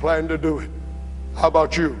 I plan to do it. How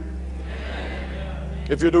about you?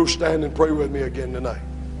 If you do, stand and pray with me again tonight.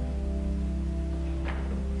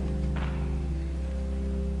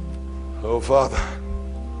 Oh, Father,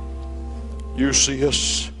 you see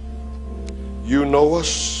us. You know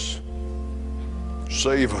us.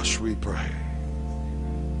 Save us, we pray.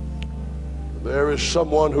 There is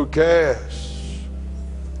someone who cares,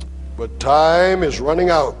 but time is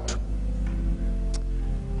running out.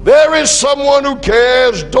 There is someone who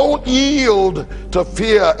cares. Don't yield to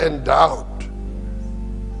fear and doubt.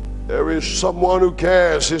 There is someone who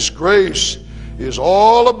cares. His grace is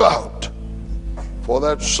all about. For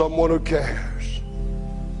that someone who cares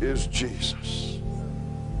is Jesus.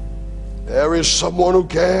 There is someone who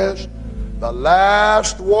cares. The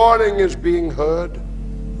last warning is being heard.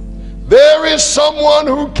 There is someone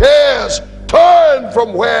who cares. Turn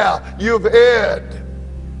from where you've erred.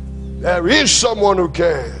 There is someone who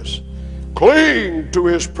cares. Cling to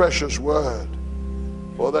his precious word.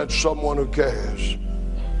 For that someone who cares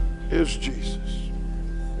is Jesus.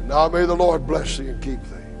 And now may the Lord bless thee and keep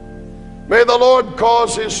thee. May the Lord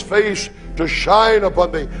cause his face to shine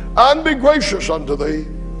upon thee and be gracious unto thee.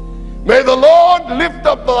 May the Lord lift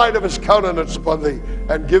up the light of his countenance upon thee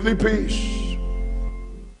and give thee peace.